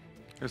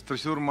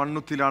 തൃശൂർ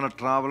മണ്ണുത്തിലാണ്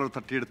ട്രാവലർ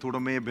തട്ടിയെടുത്ത്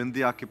ഉടമയെ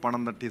ബന്ദിയാക്കി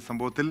പണം തട്ടിയ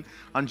സംഭവത്തിൽ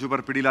 5 പേർ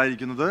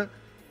പിടിയിലായിരിക്കുന്നത്.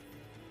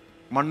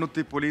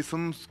 മണ്ണുത്തി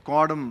പോലീസും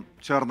സ്ക്വാഡും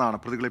ചേർന്നാണ്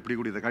പ്രതികളെ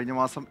പിടികൂടിയത്. കഴിഞ്ഞ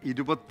മാസം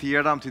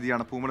 27-ാം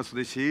തീയതിയാണ് പൂമല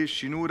സ്വദേശി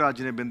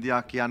ഷിനുരാജിനെ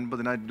ബന്ദിയാക്കി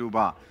 50,000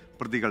 രൂപ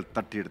പ്രതികൾ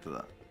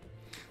തട്ടിയെടുത്തത്.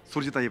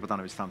 സുർജിത്ത്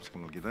അയ്യപ്പത്താണ്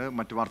വിശദാംശങ്ങൾ നൽകിയത്.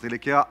 മറ്റു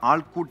വാർത്തയിലേക്ക്.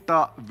 ആൾക്കൂട്ട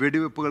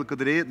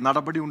വെടിവെപ്പുകൾക്കെതിരെ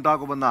നടപടി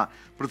ഉണ്ടാകുമെന്ന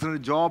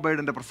പ്രസിഡന്റ് ജോ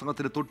ബൈഡന്റെ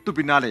പ്രസംഗത്തിന് തൊട്ടു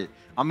പിന്നാലെ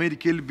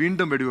അമേരിക്കയിൽ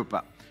വീണ്ടും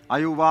വെടിവെപ്പ്.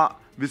 അയോവ,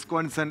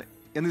 വിസ്കോൻസൻ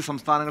എന്നീ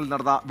സംസ്ഥാനങ്ങളിൽ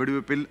നടന്ന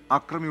വെടിവെപ്പിൽ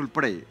അക്രമി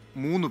ഉൾപ്പെടെ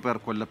 3 പേർ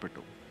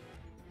കൊല്ലപ്പെട്ടു.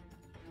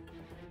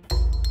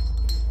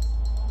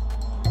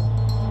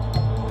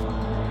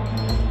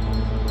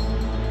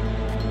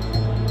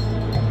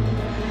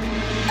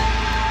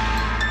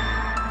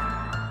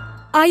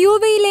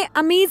 അയോവയിലെ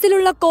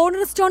അമേസിലുള്ള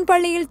കോർണർ സ്റ്റോൺ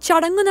പള്ളിയിൽ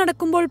ചടങ്ങ്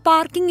നടക്കുമ്പോൾ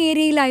പാർക്കിംഗ്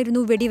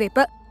ഏരിയയിലായിരുന്നു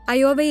വെടിവയ്പ്.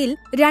 അയോവയിൽ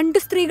 2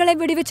 സ്ത്രീകളെ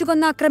വെടിവെച്ചു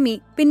കൊന്ന അക്രമി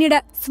പിന്നീട്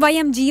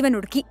സ്വയം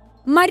ജീവനൊടുക്കി.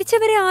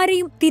 മരിച്ചവരെ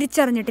ആരെയും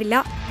തിരിച്ചറിഞ്ഞിട്ടില്ല.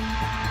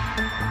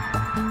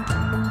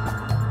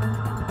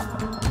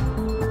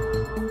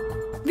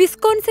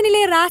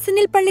 വിസ്കോൺസിനിലെ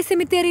റാസനിൽ പള്ളി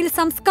സെമിത്തേരിയിൽ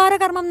സംസ്കാര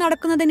കർമ്മം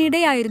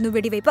നടക്കുന്നതിനിടെയായിരുന്നു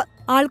വെടിവയ്പ്.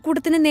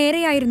 ആൾക്കൂട്ടത്തിന്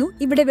നേരെയായിരുന്നു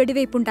ഇവിടെ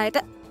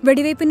വെടിവയ്പുണ്ടായത്.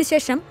 വെടിവയ്പിന്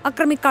ശേഷം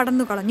അക്രമി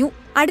കടന്നുകളഞ്ഞു.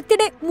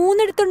 അടുത്തിടെ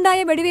 3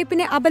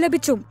 വെടിവയ്പിനെ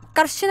അപലപിച്ചും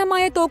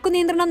കർശനമായ തോക്കു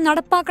നിയന്ത്രണം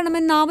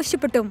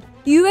നടപ്പാക്കണമെന്നാവശ്യപ്പെട്ടും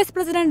US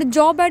പ്രസിഡന്റ്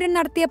ജോ ബൈഡൻ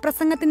നടത്തിയ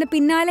പ്രസംഗത്തിന്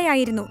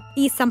പിന്നാലെയായിരുന്നു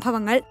ഈ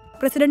സംഭവങ്ങൾ.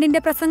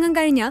 പ്രസിഡന്റിന്റെ പ്രസംഗം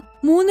കഴിഞ്ഞ്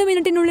 3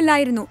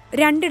 മിനിറ്റിനുള്ളിലായിരുന്നു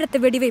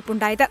 2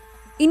 വെടിവയ്പുണ്ടായത്.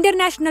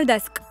 International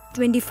desk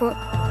 24.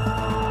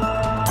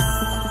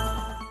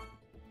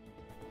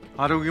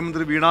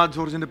 ആരോഗ്യമന്ത്രി വീണ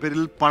ജോർജിന്റെ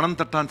പേരിൽ പണം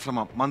തട്ടാൻ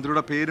ശ്രമം.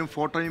 മന്ത്രിയുടെ പേരും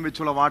ഫോട്ടോയും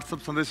വെച്ചുള്ള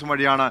വാട്സപ്പ് സന്ദേശം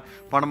വഴിയാണ്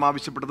പണം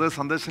ആവശ്യപ്പെട്ടത്.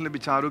 സന്ദേശം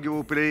ലഭിച്ച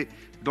ആരോഗ്യവകുപ്പിലെ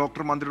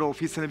ഡോക്ടർ മന്ത്രിയുടെ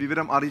ഓഫീസിനെ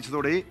വിവരം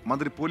അറിയിച്ചതോടെ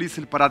മന്ത്രി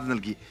പോലീസിൽ പരാതി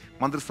നൽകി.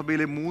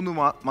 മന്ത്രിസഭയിലെ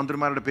 3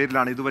 മന്ത്രിമാരുടെ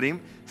പേരിലാണ് ഇതുവരെയും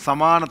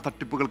സമാന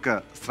തട്ടിപ്പുകൾക്ക്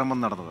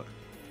ശ്രമം നടന്നത്.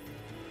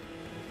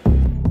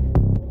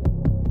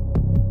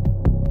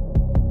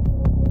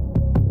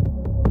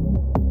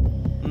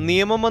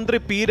 നിയമമന്ത്രി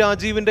പി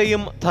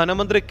രാജീവിന്റെയും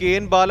ധനമന്ത്രി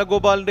KN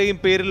ബാലഗോപാലിന്റെയും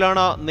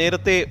പേരിലാണ്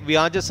നേരത്തെ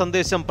വ്യാജ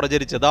സന്ദേശം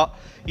പ്രചരിച്ചത്.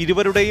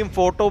 ഇരുവരുടെയും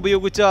ഫോട്ടോ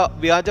ഉപയോഗിച്ച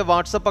വ്യാജ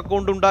വാട്സപ്പ്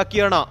അക്കൗണ്ട്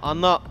ഉണ്ടാക്കിയാണ്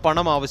അന്ന്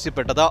പണം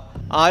ആവശ്യപ്പെട്ടത്.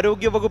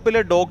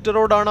 ആരോഗ്യവകുപ്പിലെ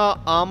ഡോക്ടറോടാണ്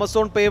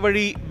ആമസോൺ പേ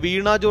വഴി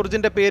വീണ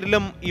ജോർജിന്റെ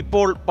പേരിലും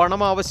ഇപ്പോൾ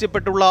പണം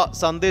ആവശ്യപ്പെട്ടുള്ള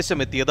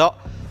സന്ദേശമെത്തിയത്.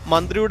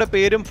 മന്ത്രിയുടെ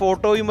പേരും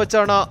ഫോട്ടോയും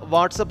വച്ചാണ്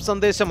വാട്സപ്പ്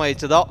സന്ദേശം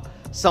അയച്ചത്.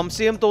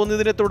 സംശയം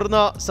തോന്നിയതിനെ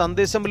തുടർന്ന്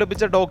സന്ദേശം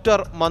ലഭിച്ച ഡോക്ടർ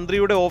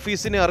മന്ത്രിയുടെ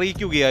ഓഫീസിനെ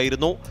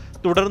അറിയിക്കുകയായിരുന്നു.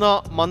 തുടർന്ന്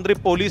മന്ത്രി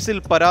പോലീസിൽ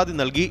പരാതി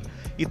നൽകി.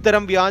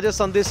 ഇത്തരം വ്യാജ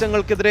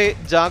സന്ദേശങ്ങൾക്കെതിരെ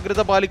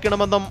ജാഗ്രത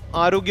പാലിക്കണമെന്നും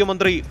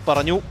ആരോഗ്യമന്ത്രി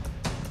പറഞ്ഞു.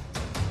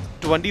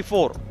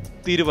 24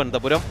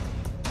 തിരുവനന്തപുരം.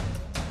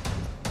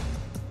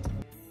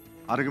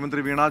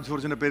 ആരോഗ്യമന്ത്രി വീണ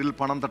ജോർജിന്റെ പേരിൽ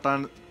പണം തട്ടാൻ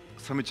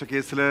ശ്രമിച്ച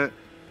കേസിൽ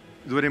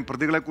ഇതുവരെയും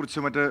പ്രതികളെക്കുറിച്ച്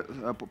മറ്റ്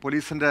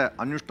പോലീസിന്റെ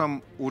അന്വേഷണം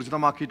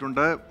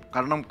ഊർജിതമാക്കിയിട്ടുണ്ട്.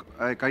 കാരണം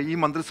ഈ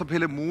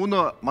മന്ത്രിസഭയിലെ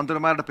 3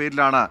 മന്ത്രിമാരുടെ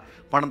പേരിലാണ്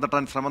പണം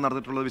തട്ടാൻ ശ്രമം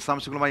നടന്നിട്ടുള്ളത്.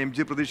 വിശദാംശങ്ങളുമായി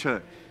MG പ്രതീഷ്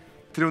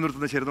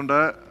തിരുവനന്തപുരത്ത് നിന്ന് ചേരുന്നുണ്ട്.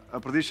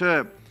 പ്രതീഷ്,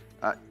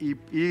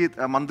 ഈ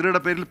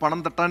മന്ത്രിയുടെ പേരിൽ പണം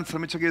തട്ടാൻ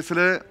ശ്രമിച്ച കേസിൽ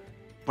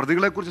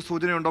പ്രതികളെക്കുറിച്ച്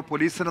സൂചനയുണ്ടോ?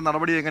 പോലീസിന്റെ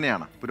നടപടി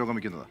എങ്ങനെയാണ്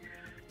പുരോഗമിക്കുന്നത്?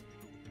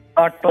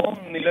 ടോം,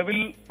 നിലവിൽ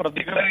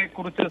പ്രതികളെ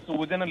കുറിച്ച്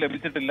സൂചന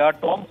ലഭിച്ചിട്ടില്ല.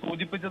 ടോം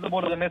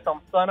സൂചിപ്പിച്ചതുപോലെ തന്നെ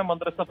സംസ്ഥാന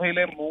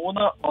മന്ത്രിസഭയിലെ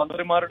 3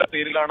 മന്ത്രിമാരുടെ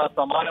പേരിലാണ്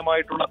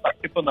സമാനമായിട്ടുള്ള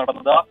തട്ടിപ്പ്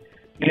നടന്നത്.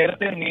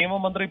 നേരത്തെ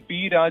നിയമമന്ത്രി P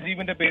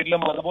രാജീവിന്റെ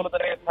പേരിലും അതുപോലെ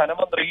തന്നെ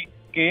ധനമന്ത്രി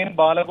KN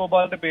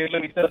ബാലഗോപാലിന്റെ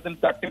പേരിലും ഇത്തരത്തിൽ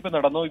തട്ടിപ്പ്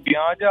നടന്നു.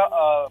 വ്യാജ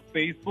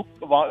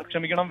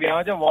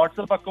വ്യാജ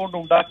വാട്സപ്പ് അക്കൗണ്ട്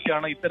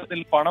ഉണ്ടാക്കിയാണ്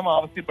ഇത്തരത്തിൽ പണം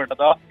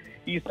ആവശ്യപ്പെട്ടത്.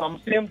 ഈ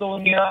സംശയം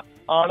തോന്നിയ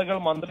ആളുകൾ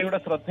മന്ത്രിയുടെ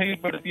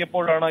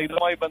ശ്രദ്ധയിൽപ്പെടുത്തിയപ്പോഴാണ്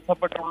ഇതുമായി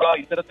ബന്ധപ്പെട്ടുള്ള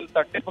ഇത്തരത്തിൽ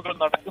തട്ടിപ്പുകൾ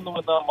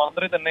നടക്കുന്നുവെന്ന്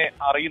മന്ത്രി തന്നെ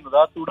അറിയുന്നത്.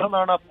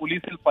 തുടർന്നാണ്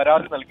പോലീസിൽ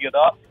പരാതി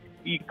നൽകിയത്.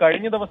 ഈ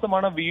കഴിഞ്ഞ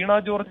ദിവസമാണ് വീണ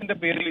ജോർജിന്റെ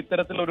പേരിൽ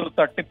ഇത്തരത്തിലൊരു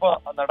തട്ടിപ്പ്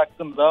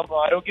നടക്കുന്നത്.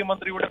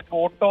 ആരോഗ്യമന്ത്രിയുടെ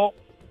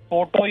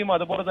ഫോട്ടോയും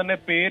അതുപോലെ തന്നെ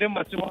പേരും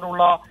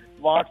വെച്ചുകൊണ്ടുള്ള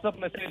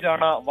വാട്സപ്പ് മെസ്സേജ്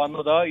ആണ്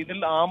വന്നത്. ഇതിൽ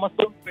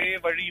ആമസോൺ പേ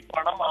വഴി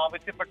പണം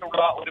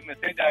ആവശ്യപ്പെട്ടുള്ള ഒരു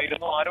മെസ്സേജ്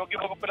ആയിരുന്നു.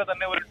 ആരോഗ്യവകുപ്പിലെ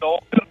തന്നെ ഒരു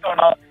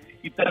ഡോക്ടർക്കാണ്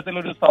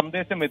ഇത്തരത്തിലൊരു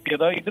സന്ദേശം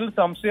എത്തിയത്. ഇതിൽ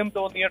സംശയം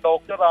തോന്നിയ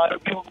ഡോക്ടർ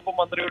ആരോഗ്യവകുപ്പ്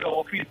മന്ത്രിയുടെ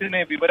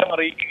ഓഫീസിനെ വിവരം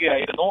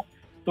അറിയിക്കുകയായിരുന്നു.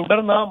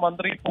 തുടർന്ന്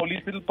മന്ത്രി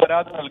പോലീസിൽ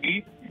പരാതി നൽകി.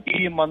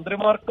 ഈ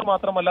മന്ത്രിമാർക്ക്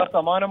മാത്രമല്ല,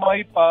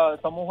 സമാനമായി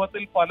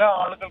സമൂഹത്തിൽ പല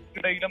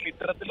ആളുകൾക്കിടയിലും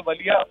ഇത്തരത്തിൽ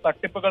വലിയ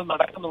തട്ടിപ്പുകൾ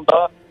നടക്കുന്നുണ്ട്.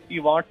 ഈ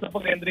വാട്സപ്പ്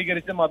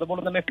കേന്ദ്രീകരിച്ചും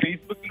അതുപോലെ തന്നെ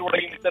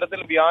ഫേസ്ബുക്കിലൂടെയും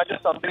ഇത്തരത്തിൽ വ്യാജ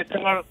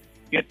സന്ദേശങ്ങൾ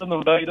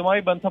എത്തുന്നുണ്ട്.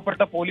 ഇതുമായി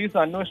ബന്ധപ്പെട്ട പോലീസ്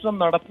അന്വേഷണം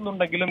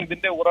നടത്തുന്നുണ്ടെങ്കിലും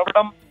ഇതിന്റെ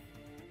ഉറവിടം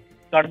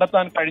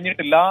കണ്ടെത്താൻ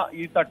കഴിഞ്ഞിട്ടില്ല.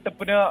 ഈ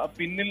തട്ടിപ്പിന്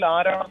പിന്നിൽ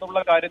ആരാണെന്നുള്ള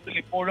കാര്യത്തിൽ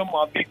ഇപ്പോഴും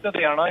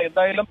അവ്യക്തതയാണ്.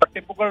 എന്തായാലും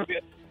തട്ടിപ്പുകൾ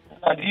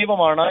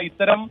സജീവമാണ്.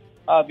 ഇത്തരം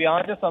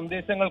വ്യാജ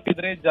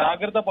സന്ദേശങ്ങൾക്കെതിരെ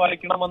ജാഗ്രത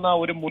പാലിക്കണമെന്ന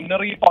ഒരു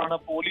മുന്നറിയിപ്പാണ്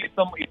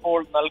പോലീസും ഇപ്പോൾ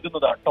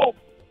നൽകുന്നത്. ടോം,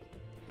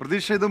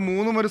 പ്രതീക്ഷ, ഇത്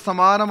 3 ഒരു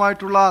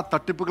സമാനമായിട്ടുള്ള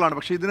തട്ടിപ്പുകളാണ്.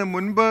 പക്ഷേ ഇതിന്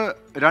മുൻപ്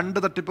 2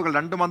 തട്ടിപ്പുകൾ,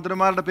 2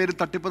 മന്ത്രിമാരുടെ പേരിൽ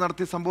തട്ടിപ്പ്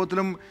നടത്തിയ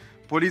സംഭവത്തിലും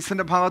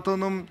പോലീസിന്റെ ഭാഗത്തു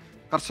നിന്നും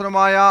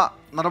കർശനമായ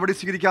നടപടി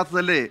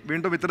സ്വീകരിക്കാത്തതല്ലേ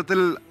വീണ്ടും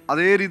ഇത്തരത്തിൽ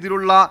അതേ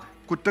രീതിയിലുള്ള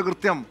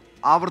കുറ്റകൃത്യം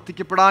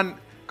ആവർത്തിക്കപ്പെടാൻ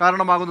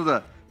കാരണമാകുന്നത്?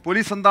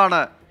 പോലീസ് എന്താണ്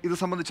ഇത്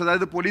സംബന്ധിച്ച്,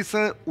 അതായത്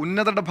പോലീസ്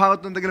ഉന്നതരുടെ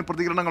ഭാഗത്ത് എന്തെങ്കിലും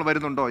പ്രതികരണങ്ങൾ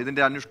വരുന്നുണ്ടോ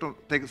ഇതിന്റെ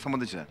അന്വേഷണത്തെ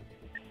സംബന്ധിച്ച്?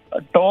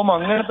 ടോം,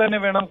 അങ്ങനെ തന്നെ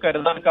വേണം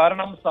കരുതാൻ.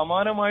 കാരണം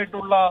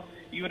സമാനമായിട്ടുള്ള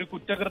ഈ ഒരു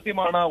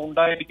കുറ്റകൃത്യമാണ്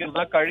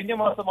ഉണ്ടായിരിക്കുന്നത്. കഴിഞ്ഞ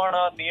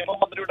മാസമാണ്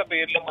നിയമമന്ത്രിയുടെ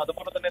പേരിലും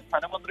അതുപോലെ തന്നെ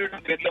ധനമന്ത്രിയുടെ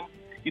പേരിലും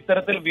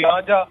ഇത്തരത്തിൽ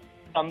വ്യാജ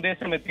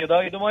സന്ദേശം എത്തിയത്.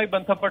 ഇതുമായി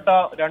ബന്ധപ്പെട്ട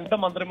 2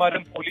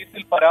 മന്ത്രിമാരും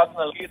പോലീസിൽ പരാതി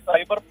നൽകി.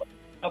 സൈബർ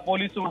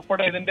പോലീസ്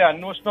ഉൾപ്പെടെ ഇതിന്റെ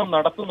അന്വേഷണം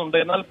നടത്തുന്നുണ്ട്.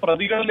 എന്നാൽ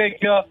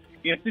പ്രതികളിലേക്ക്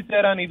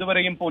എത്തിച്ചേരാൻ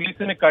ഇതുവരെയും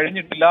പോലീസിന്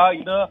കഴിഞ്ഞിട്ടില്ല.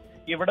 ഇത്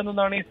എവിടെ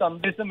നിന്നാണ് ഈ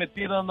സന്ദേശം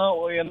എത്തിയതെന്ന്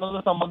എന്നത്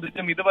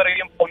സംബന്ധിച്ചും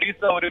ഇതുവരെയും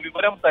പോലീസ് ഒരു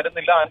വിവരം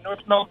തരുന്നില്ല.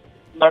 അന്വേഷണം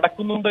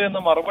നടക്കുന്നുണ്ട് എന്ന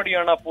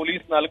മറുപടിയാണ്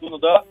പോലീസ്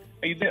നൽകുന്നത്.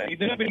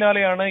 ഇതിന്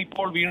പിന്നാലെയാണ്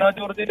ഇപ്പോൾ വീണ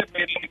ജോർജിന്റെ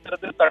പേരിൽ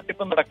ഇത്തരത്തിൽ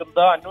തട്ടിപ്പ്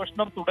നടക്കുന്നത്.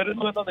 അന്വേഷണം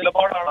തുടരുന്നു എന്ന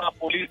നിലപാടാണ്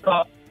പോലീസ്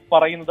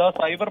പറയുന്നത്.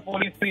 സൈബർ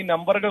പോലീസ് ഈ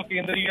നമ്പറുകൾ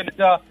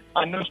കേന്ദ്രീകരിച്ച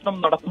അന്വേഷണം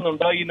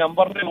നടത്തുന്നുണ്ട്. ഈ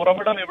നമ്പറിന്റെ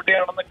ഉറവിടം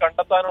എവിടെയാണെന്ന്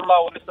കണ്ടെത്താനുള്ള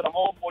ഒരു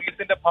ശ്രമവും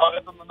പോലീസിന്റെ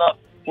ഭാഗത്തു നിന്ന്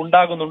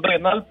ഉണ്ടാകുന്നുണ്ട്.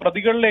 എന്നാൽ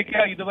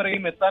പ്രതികളിലേക്ക്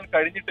ഇതുവരെയും എത്താൻ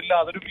കഴിഞ്ഞിട്ടില്ല.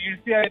 അതൊരു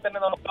വീഴ്ചയായി തന്നെ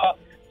നമുക്ക്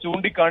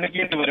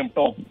ചൂണ്ടിക്കാണിക്കേണ്ടി വരും.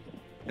 ടോം,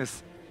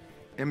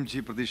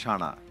 MG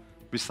പ്രതീഷാണ്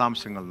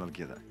വിശദാംശങ്ങൾ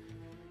നൽകിയത്.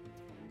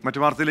 മറ്റു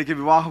വാർത്തയിലേക്ക്,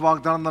 വിവാഹ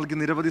വാഗ്ദാനം നൽകി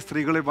നിരവധി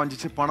സ്ത്രീകളെ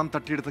വഞ്ചിച്ച് പണം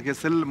തട്ടിയെടുത്ത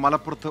കേസിൽ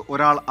മലപ്പുറത്ത്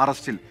ഒരാൾ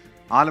അറസ്റ്റിൽ.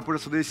 ആലപ്പുഴ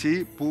സ്വദേശി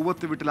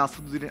പൂവത്ത് വീട്ടിൽ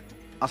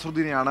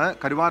അസറുദ്ദീനെയാണ്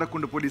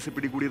കരുവാരക്കുണ്ട് പോലീസ്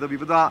പിടികൂടിയത്.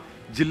 വിവിധ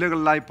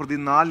ജില്ലകളിലായി പ്രതി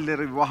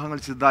 4ലേറെ വിവാഹങ്ങൾ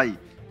ചെയ്തതായി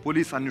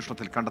പോലീസ്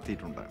അന്വേഷണത്തിൽ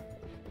കണ്ടെത്തിയിട്ടുണ്ട്.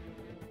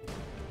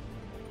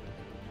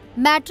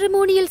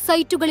 മാട്രിമോണിയൽ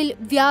സൈറ്റുകളിൽ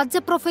വ്യാജ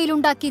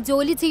പ്രൊഫൈലുണ്ടാക്കി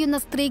ജോലി ചെയ്യുന്ന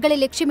സ്ത്രീകളെ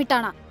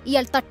ലക്ഷ്യമിട്ടാണ്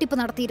ഇയാൾ തട്ടിപ്പ്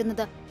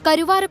നടത്തിയിരുന്നത്.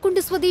 കരുവാരക്കുണ്ട്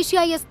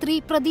സ്വദേശിയായ സ്ത്രീ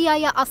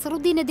പ്രതിയായ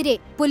അസറുദ്ദീനെതിരെ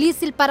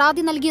പോലീസിൽ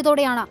പരാതി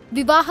നൽകിയതോടെയാണ്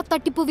വിവാഹ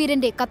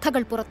തട്ടിപ്പുവീരന്റെ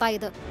കഥകൾ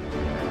പുറത്തായത്.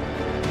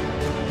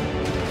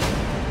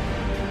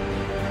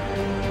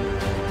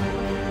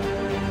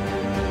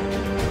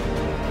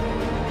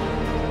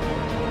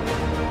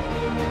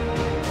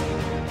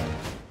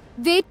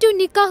 വേ ടു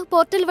നിക്കാഹ്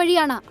പോർട്ടൽ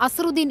വഴിയാണ്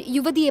അസറുദ്ദീൻ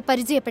യുവതിയെ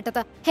പരിചയപ്പെട്ടത്.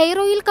 ഹെയർ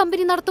ഓയിൽ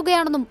കമ്പനി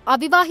നടത്തുകയാണെന്നും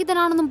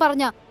അവിവാഹിതനാണെന്നും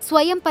പറഞ്ഞ്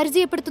സ്വയം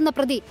പരിചയപ്പെടുത്തുന്ന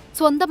പ്രതി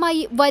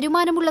സ്വന്തമായി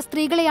വരുമാനമുള്ള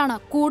സ്ത്രീകളെയാണ്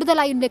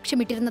കൂടുതലായും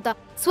ലക്ഷ്യമിട്ടിരുന്നത്.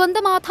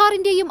 സ്വന്തം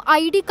ആധാറിന്റെയും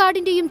ID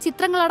കാർഡിന്റെയും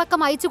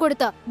ചിത്രങ്ങളടക്കം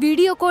അയച്ചുകൊടുത്ത്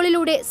വീഡിയോ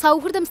കോളിലൂടെ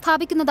സൗഹൃദം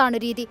സ്ഥാപിക്കുന്നതാണ്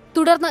രീതി.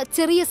 തുടർന്ന്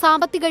ചെറിയ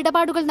സാമ്പത്തിക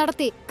ഇടപാടുകൾ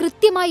നടത്തി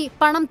കൃത്യമായി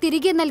പണം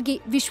തിരികെ നൽകി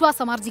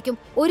വിശ്വാസമാർജിക്കും.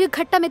 ഒരു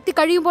ഘട്ടം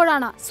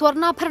എത്തിക്കഴിയുമ്പോഴാണ്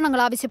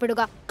സ്വർണ്ണാഭരണങ്ങൾ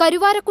ആവശ്യപ്പെടുക.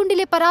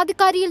 കരുവാരക്കുണ്ടിലെ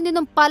പരാതിക്കാരിയിൽ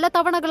നിന്നും പല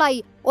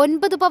തവണകളായി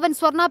 9 പവൻ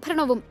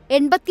സ്വർണ്ണാഭരണവും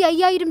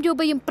 85,000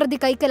 രൂപയും പ്രതി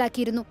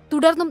കൈക്കലാക്കിയിരുന്നു.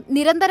 തുടർന്നും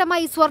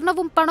നിരന്തരമായി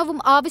സ്വർണവും പണവും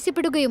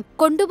ആവശ്യപ്പെടുകയും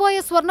കൊണ്ടുപോയ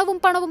സ്വർണവും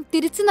പണവും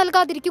തിരിച്ചു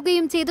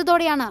നൽകാതിരിക്കുകയും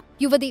ചെയ്തതോടെയാണ്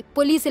യുവതി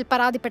പോലീസിൽ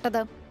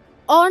പരാതിപ്പെട്ടത്.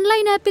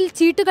 ഓൺലൈൻ ആപ്പിൽ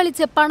ചീട്ട്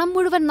കളിച്ച് പണം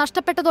മുഴുവൻ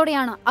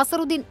നഷ്ടപ്പെട്ടതോടെയാണ്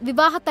അസറുദ്ദീൻ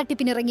വിവാഹ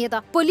തട്ടിപ്പിനിറങ്ങിയത്.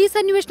 പോലീസ്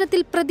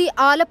അന്വേഷണത്തിൽ പ്രതി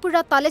ആലപ്പുഴ,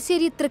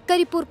 തലശ്ശേരി,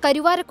 തൃക്കരിപ്പൂർ,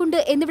 കരുവാരക്കുണ്ട്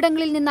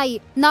എന്നിവിടങ്ങളിൽ നിന്നായി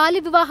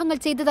 4 വിവാഹങ്ങൾ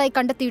ചെയ്തതായി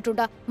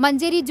കണ്ടെത്തിയിട്ടുണ്ട്.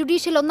 മഞ്ചേരി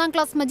ജുഡീഷ്യൽ 1ാം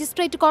ക്ലാസ്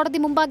മജിസ്ട്രേറ്റ്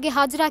കോടതി മുമ്പാകെ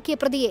ഹാജരാക്കിയ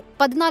പ്രതിയെ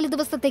 14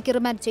 ദിവസത്തേക്ക്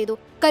റിമാൻഡ് ചെയ്തു.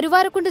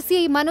 കരുവാരക്കുണ്ട്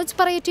സിഐ മനോജ്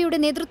പറയറ്റയുടെ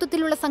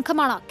നേതൃത്വത്തിലുള്ള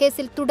സംഘമാണ്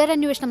കേസിൽ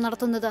തുടരന്വേഷണം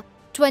നടത്തുന്നത്.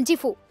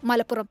 24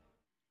 മലപ്പുറം.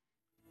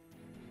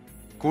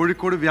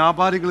 കോഴിക്കോട്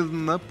വ്യാപാരികളിൽ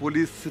നിന്ന്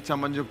പോലീസ്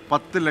ചമഞ്ഞ്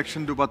 10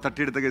 ലക്ഷം രൂപ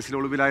തട്ടിയെടുത്ത കേസിൽ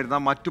ഒളിവിലായിരുന്ന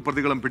മറ്റു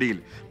പ്രതികളും പിടിയിൽ.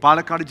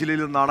 പാലക്കാട്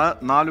ജില്ലയിൽ നിന്നാണ്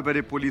 4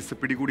 പേരെ പോലീസ്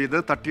പിടികൂടിയത്.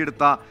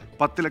 തട്ടിയെടുത്ത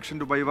 10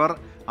 ലക്ഷം രൂപ ഇവർ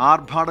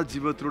ആർഭാട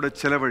ജീവിതത്തിലൂടെ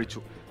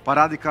ചെലവഴിച്ചു.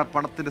 പരാതിക്കാർ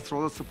പണത്തിന്റെ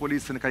സ്രോതസ്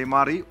പോലീസിന്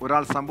കൈമാറി.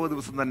 ഒരാൾ സംഭവ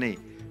ദിവസം തന്നെ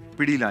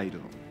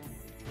പിടിയിലായിരുന്നു.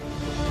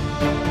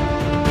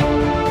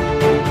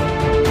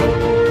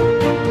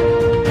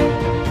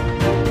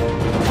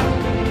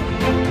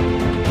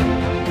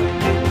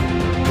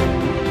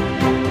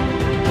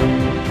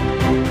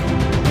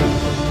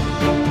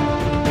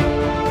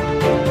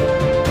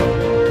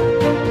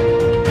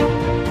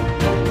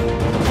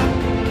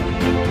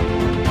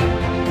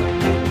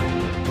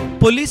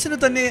 പോലീസിന്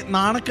തന്നെ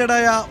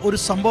നാണക്കേടായ ഒരു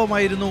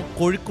സംഭവമായിരുന്നു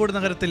കോഴിക്കോട്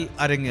നഗരത്തിൽ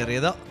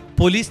അരങ്ങേറിയത്.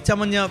 പോലീസ്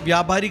ചമഞ്ഞ്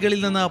വ്യാപാരികളിൽ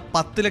നിന്ന്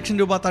 10 ലക്ഷം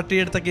രൂപ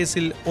തട്ടിയെടുത്ത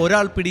കേസിൽ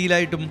ഒരാൾ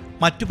പിടിയിലായിട്ടും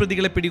മറ്റു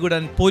പ്രതികളെ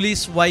പിടികൂടാൻ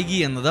പോലീസ് വൈകി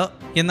എന്നത്.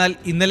 എന്നാൽ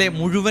ഇന്നലെ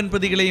മുഴുവൻ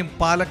പ്രതികളെയും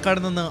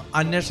പാലക്കാട് നിന്ന്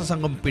അന്വേഷണ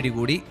സംഘം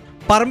പിടികൂടി.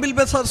 പറമ്പിൽ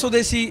ബസാർ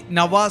സ്വദേശി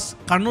നവാസ്,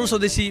 കണ്ണൂർ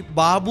സ്വദേശി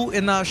ബാബു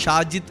എന്ന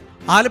ഷാജിദ്,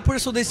 ആലപ്പുഴ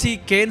സ്വദേശി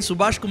KN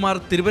സുഭാഷ് കുമാർ,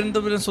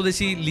 തിരുവനന്തപുരം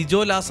സ്വദേശി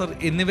ലിജോ ലാസർ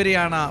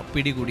എന്നിവരെയാണ്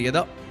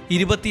പിടികൂടിയത്.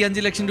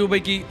 25 ലക്ഷം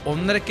രൂപയ്ക്ക്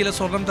 1.5 കിലോ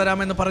സ്വർണം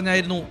തരാമെന്ന്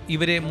പറഞ്ഞായിരുന്നു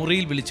ഇവരെ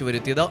മുറിയിൽ വിളിച്ചു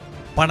വരുത്തിയത്.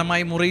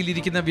 പണമായി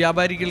മുറിയിലിരിക്കുന്ന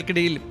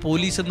വ്യാപാരികൾക്കിടയിൽ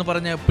പോലീസ് എന്ന്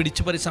പറഞ്ഞ്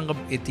പിടിച്ചുപറി സംഘം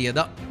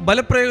എത്തിയത്.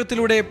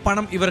 ബലപ്രയോഗത്തിലൂടെ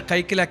പണം ഇവർ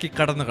കൈക്കലാക്കി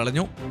കടന്നു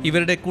കളഞ്ഞു.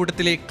 ഇവരുടെ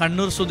കൂട്ടത്തിലെ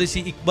കണ്ണൂർ സ്വദേശി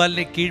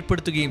ഇക്ബാലിനെ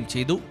കീഴ്പ്പെടുത്തുകയും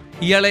ചെയ്തു.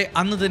 ഇയാളെ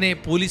അന്ന് തന്നെ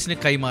പോലീസിന്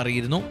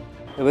കൈമാറിയിരുന്നു.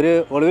 ഇവർ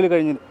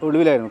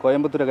ഒളിവിലായിരുന്നു.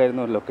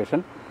 കോയമ്പത്തൂരായിരുന്നു ഒരു ലൊക്കേഷൻ.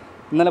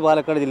 ഇന്നലെ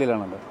പാലക്കാട്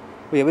ജില്ലയിലാണുള്ളത്.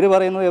 അപ്പോൾ ഇവർ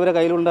പറയുന്നത് ഇവരുടെ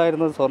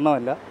കയ്യിലുണ്ടായിരുന്നത്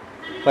സ്വർണ്ണമല്ല,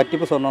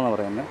 പറ്റിപ്പ് സ്വർണ്ണം എന്ന്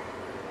പറയുന്നത്.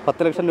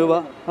 10 ലക്ഷം രൂപ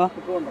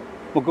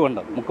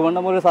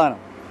മുക്കുവണ്ടം ഒരു സാധനം.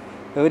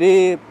 ഇവർ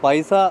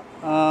പൈസ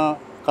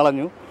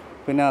കളഞ്ഞു.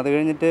 പിന്നെ അത്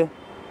കഴിഞ്ഞിട്ട്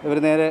ഇവർ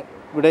നേരെ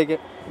ഇവിടേക്ക്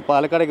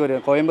പാലക്കാടേക്ക് വരിക,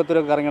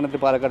 കോയമ്പത്തൂരൊക്കെ കറങ്ങിയിട്ട്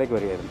പാലക്കാടേക്ക്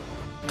വരികയായിരുന്നു.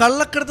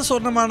 കള്ളക്കടത്ത്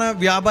സ്വർണമാണ്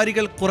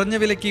വ്യാപാരികൾ കുറഞ്ഞ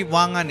വിലയ്ക്ക്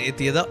വാങ്ങാൻ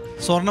എത്തിയത്.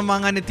 സ്വർണം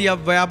വാങ്ങാൻ എത്തിയ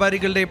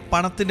വ്യാപാരികളുടെ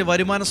പണത്തിന്റെ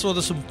വരുമാന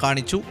സ്രോതസ്സും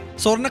കാണിച്ചു.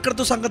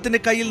 സ്വർണ്ണക്കടത്തു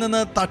സംഘത്തിന്റെ കയ്യിൽ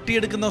നിന്ന്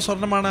തട്ടിയെടുക്കുന്ന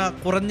സ്വർണമാണ്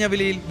കുറഞ്ഞ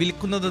വിലയിൽ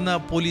വിൽക്കുന്നതെന്ന്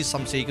പോലീസ്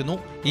സംശയിക്കുന്നു.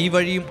 ഈ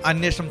വഴിയും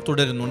അന്വേഷണം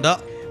തുടരുന്നുണ്ട്.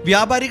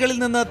 വ്യാപാരികളിൽ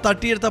നിന്ന്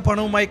തട്ടിയെടുത്ത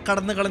പണവുമായി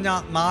കടന്നു കളഞ്ഞ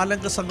 4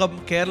 അംഗ സംഘം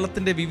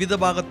കേരളത്തിന്റെ വിവിധ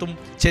ഭാഗത്തും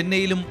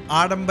ചെന്നൈയിലും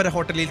ആഡംബര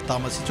ഹോട്ടലിൽ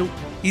താമസിച്ചു.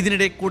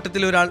 ഇതിനിടെ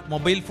കൂട്ടത്തിലൊരാൾ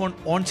മൊബൈൽ ഫോൺ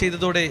ഓൺ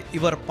ചെയ്തതോടെ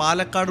ഇവർ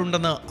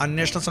പാലക്കാടുണ്ടെന്ന്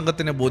അന്വേഷണ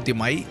സംഘത്തിന്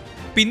ബോധ്യമായി.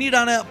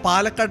 പിന്നീടാണ്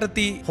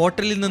പാലക്കാട്ടെത്തി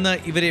ഹോട്ടലിൽ നിന്ന്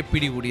ഇവരെ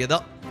പിടികൂടിയത്.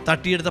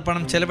 തട്ടിയെടുത്ത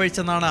പണം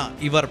ചെലവഴിച്ചെന്നാണ്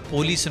ഇവർ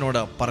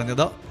പോലീസിനോട്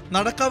പറഞ്ഞത്.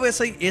 Nadakkavu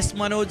SI S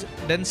Manoj,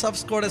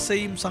 DANSAF squad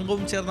SIയും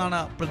സംഘവും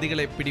ചേർന്നാണ്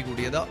പ്രതികളെ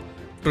പിടികൂടിയത്.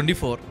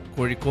 24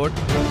 കോഴിക്കോട്.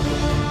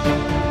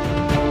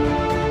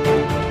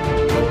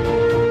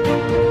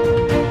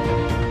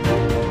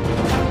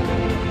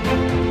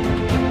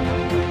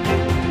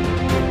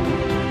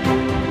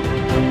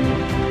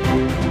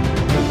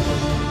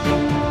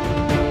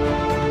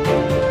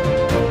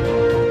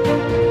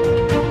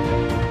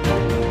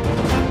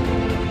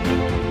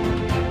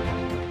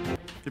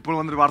 ഇപ്പോൾ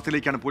വന്നൊരു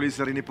വാർത്തയിലേക്കാണ് പോലീസ്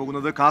ഇറങ്ങി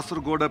പോകുന്നത്.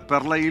 കാസർഗോഡ്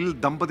പെർളയിൽ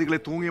ദമ്പതികളെ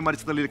തൂങ്ങി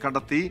മരിച്ച നിലയിൽ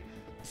കണ്ടെത്തി.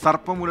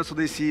 സർപ്പമൂല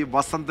സ്വദേശി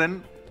വസന്തൻ,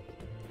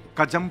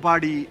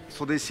 കജമ്പാടി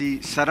സ്വദേശി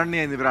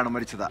ശരണ്യ എന്നിവരാണ്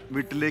മരിച്ചത്.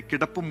 വീട്ടിലെ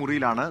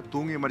കിടപ്പുമുറിയിലാണ്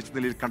തൂങ്ങി മരിച്ച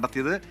നിലയിൽ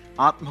കണ്ടെത്തിയത്.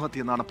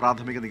 ആത്മഹത്യ എന്നാണ്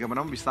പ്രാഥമിക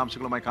നിഗമനം.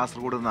 വിശദാംശങ്ങളുമായി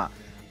കാസർഗോഡ് നിന്ന്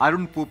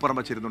അരുൺ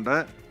പൂപ്പറമ്പ ചേരുന്നുണ്ട്.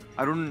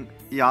 അരുൺ,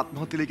 ഈ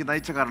ആത്മഹത്യയിലേക്ക്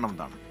നയിച്ച കാരണം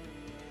എന്താണ്?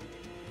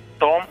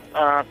 ടോം,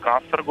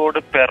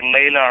 കാസർഗോഡ്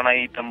പെർളയിലാണ്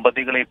ഈ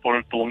ദമ്പതികളെ ഇപ്പോൾ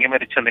തൂങ്ങി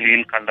മരിച്ച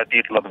നിലയിൽ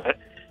കണ്ടെത്തിയിട്ടുള്ളത്.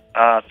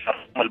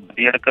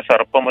 ബദിയടുക്ക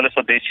സർപ്പമല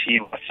സ്വദേശി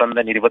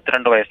വസന്തൻ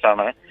 22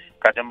 വയസ്സാണ്.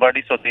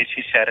 കജമ്പാടി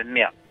സ്വദേശി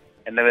ശരണ്യ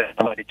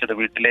എന്നിവരാണ് മരിച്ചത്.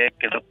 വീട്ടിലെ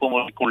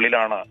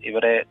കിടപ്പുമുറിക്കുള്ളിലാണ്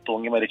ഇവരെ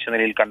തൂങ്ങി മരിച്ച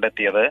നിലയിൽ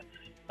കണ്ടെത്തിയത്.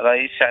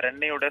 അതായത്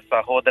ശരണ്യയുടെ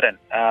സഹോദരൻ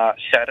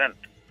ശരൺ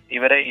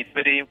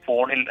ഇവരെയും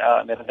ഫോണിൽ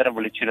നിരന്തരം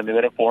വിളിച്ചിരുന്നു.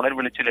 ഇവരെ ഫോണിൽ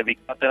വിളിച്ച്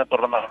ലഭിക്കാത്തതിനെ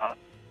തുടർന്നാണ്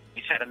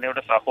ഈ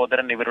ശരണ്യയുടെ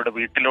സഹോദരൻ ഇവരുടെ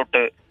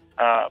വീട്ടിലോട്ട്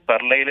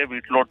പെർളയിലെ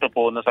വീട്ടിലോട്ട്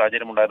പോകുന്ന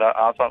സാഹചര്യം ഉണ്ടായത്.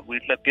 ആ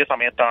വീട്ടിലെത്തിയ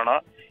സമയത്താണ്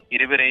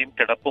ഇരുവരെയും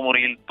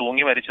കിടപ്പുമുറിയിൽ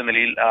തൂങ്ങി മരിച്ച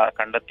നിലയിൽ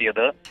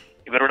കണ്ടെത്തിയത്.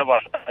 ഇവരുടെ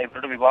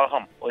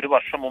വിവാഹം 1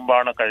 വർഷം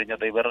മുമ്പാണ്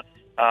കഴിഞ്ഞത്. ഇവർ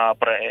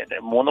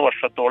 3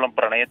 വർഷത്തോളം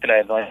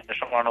പ്രണയത്തിലായിരുന്നു.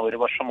 അതിനുശേഷമാണ് 1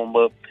 വർഷം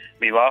മുമ്പ്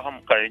വിവാഹം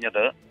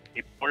കഴിഞ്ഞത്.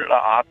 ഇപ്പോൾ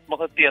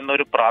ആത്മഹത്യ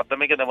എന്നൊരു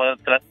പ്രാഥമിക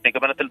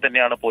നിഗമനത്തിൽ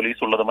തന്നെയാണ്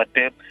പോലീസ് ഉള്ളത്.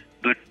 മറ്റ്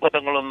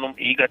ദുരുപദങ്ങളൊന്നും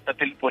ഈ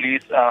ഘട്ടത്തിൽ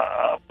പോലീസ്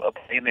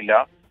പറയുന്നില്ല.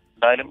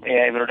 എന്തായാലും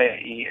ഇവരുടെ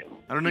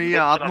ഈ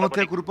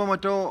ആത്മഹത്യ കുറിപ്പോ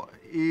മറ്റോ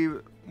ഈ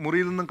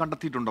മുറിയിൽ നിന്നും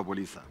കണ്ടെത്തിയിട്ടുണ്ടോ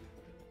പോലീസ്?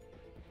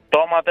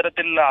 ടോം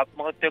അത്തരത്തിൽ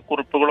ആത്മഹത്യ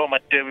കുറിപ്പുകളോ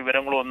മറ്റ്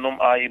വിവരങ്ങളോ ഒന്നും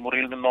ഈ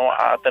മുറിയിൽ നിന്നോ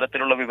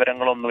അത്തരത്തിലുള്ള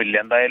വിവരങ്ങളൊന്നുമില്ല.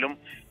 എന്തായാലും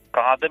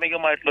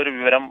പ്രാഥമികമായിട്ടുള്ള ഒരു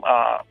വിവരം,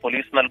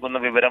 പോലീസ് നൽകുന്ന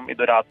വിവരം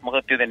ഇതൊരു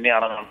ആത്മഹത്യ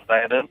തന്നെയാണ്.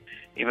 അതായത്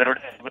ഇവർ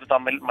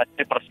തമ്മിൽ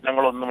മറ്റ്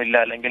പ്രശ്നങ്ങളൊന്നുമില്ല,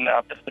 അല്ലെങ്കിൽ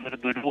അത്തരത്തിലൊരു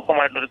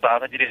ദുരൂഹമായിട്ടുള്ള ഒരു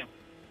സാഹചര്യം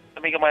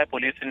പ്രാഥമികമായ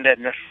പോലീസിന്റെ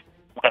അന്വേഷണം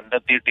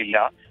കണ്ടെത്തിയിട്ടില്ല.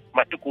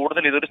 മറ്റു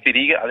കൂടുതൽ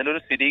അതിലൊരു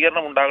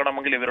സ്ഥിരീകരണം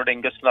ഉണ്ടാകണമെങ്കിൽ ഇവരുടെ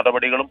ഇൻക്വസ്റ്റ്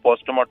നടപടികളും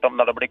പോസ്റ്റ്മോർട്ടം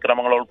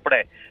നടപടിക്രമങ്ങളും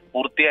ഉൾപ്പെടെ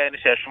പൂർത്തിയായതിനു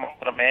ശേഷം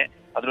മാത്രമേ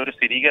അതിലൊരു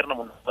സ്ഥിരീകരണം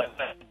ഉണ്ടാകൂ.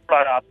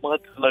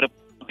 ആത്മഹത്യ എന്നൊരു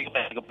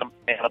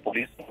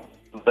പോലീസ്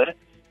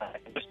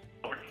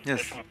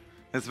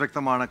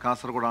വ്യക്തമാണ്.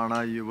 കാസർഗോഡാണ്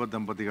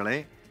യുവദമ്പതികളെ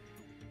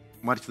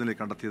മരിച്ച നിലയിൽ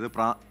കണ്ടെത്തിയത്.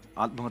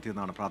 ആത്മഹത്യ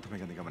എന്നാണ്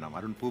പ്രാഥമിക നിഗമനം.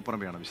 അരുൺ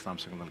പൂപ്പറമ്പയാണ്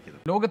വിശദാംശങ്ങൾ നൽകിയത്.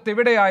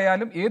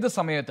 ലോകത്തെവിടെയായാലും ഏത്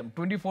സമയത്തും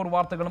 24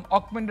 വാർത്തകളും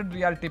ഓഗ്മെന്റഡ്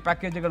റിയാലിറ്റി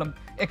പാക്കേജുകളും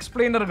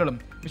എക്സ്പ്ലെയിനറുകളും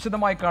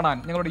വിശദമായി കാണാൻ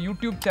ഞങ്ങളുടെ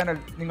യൂട്യൂബ് ചാനൽ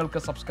നിങ്ങൾക്ക്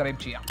സബ്സ്ക്രൈബ്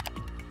ചെയ്യാം.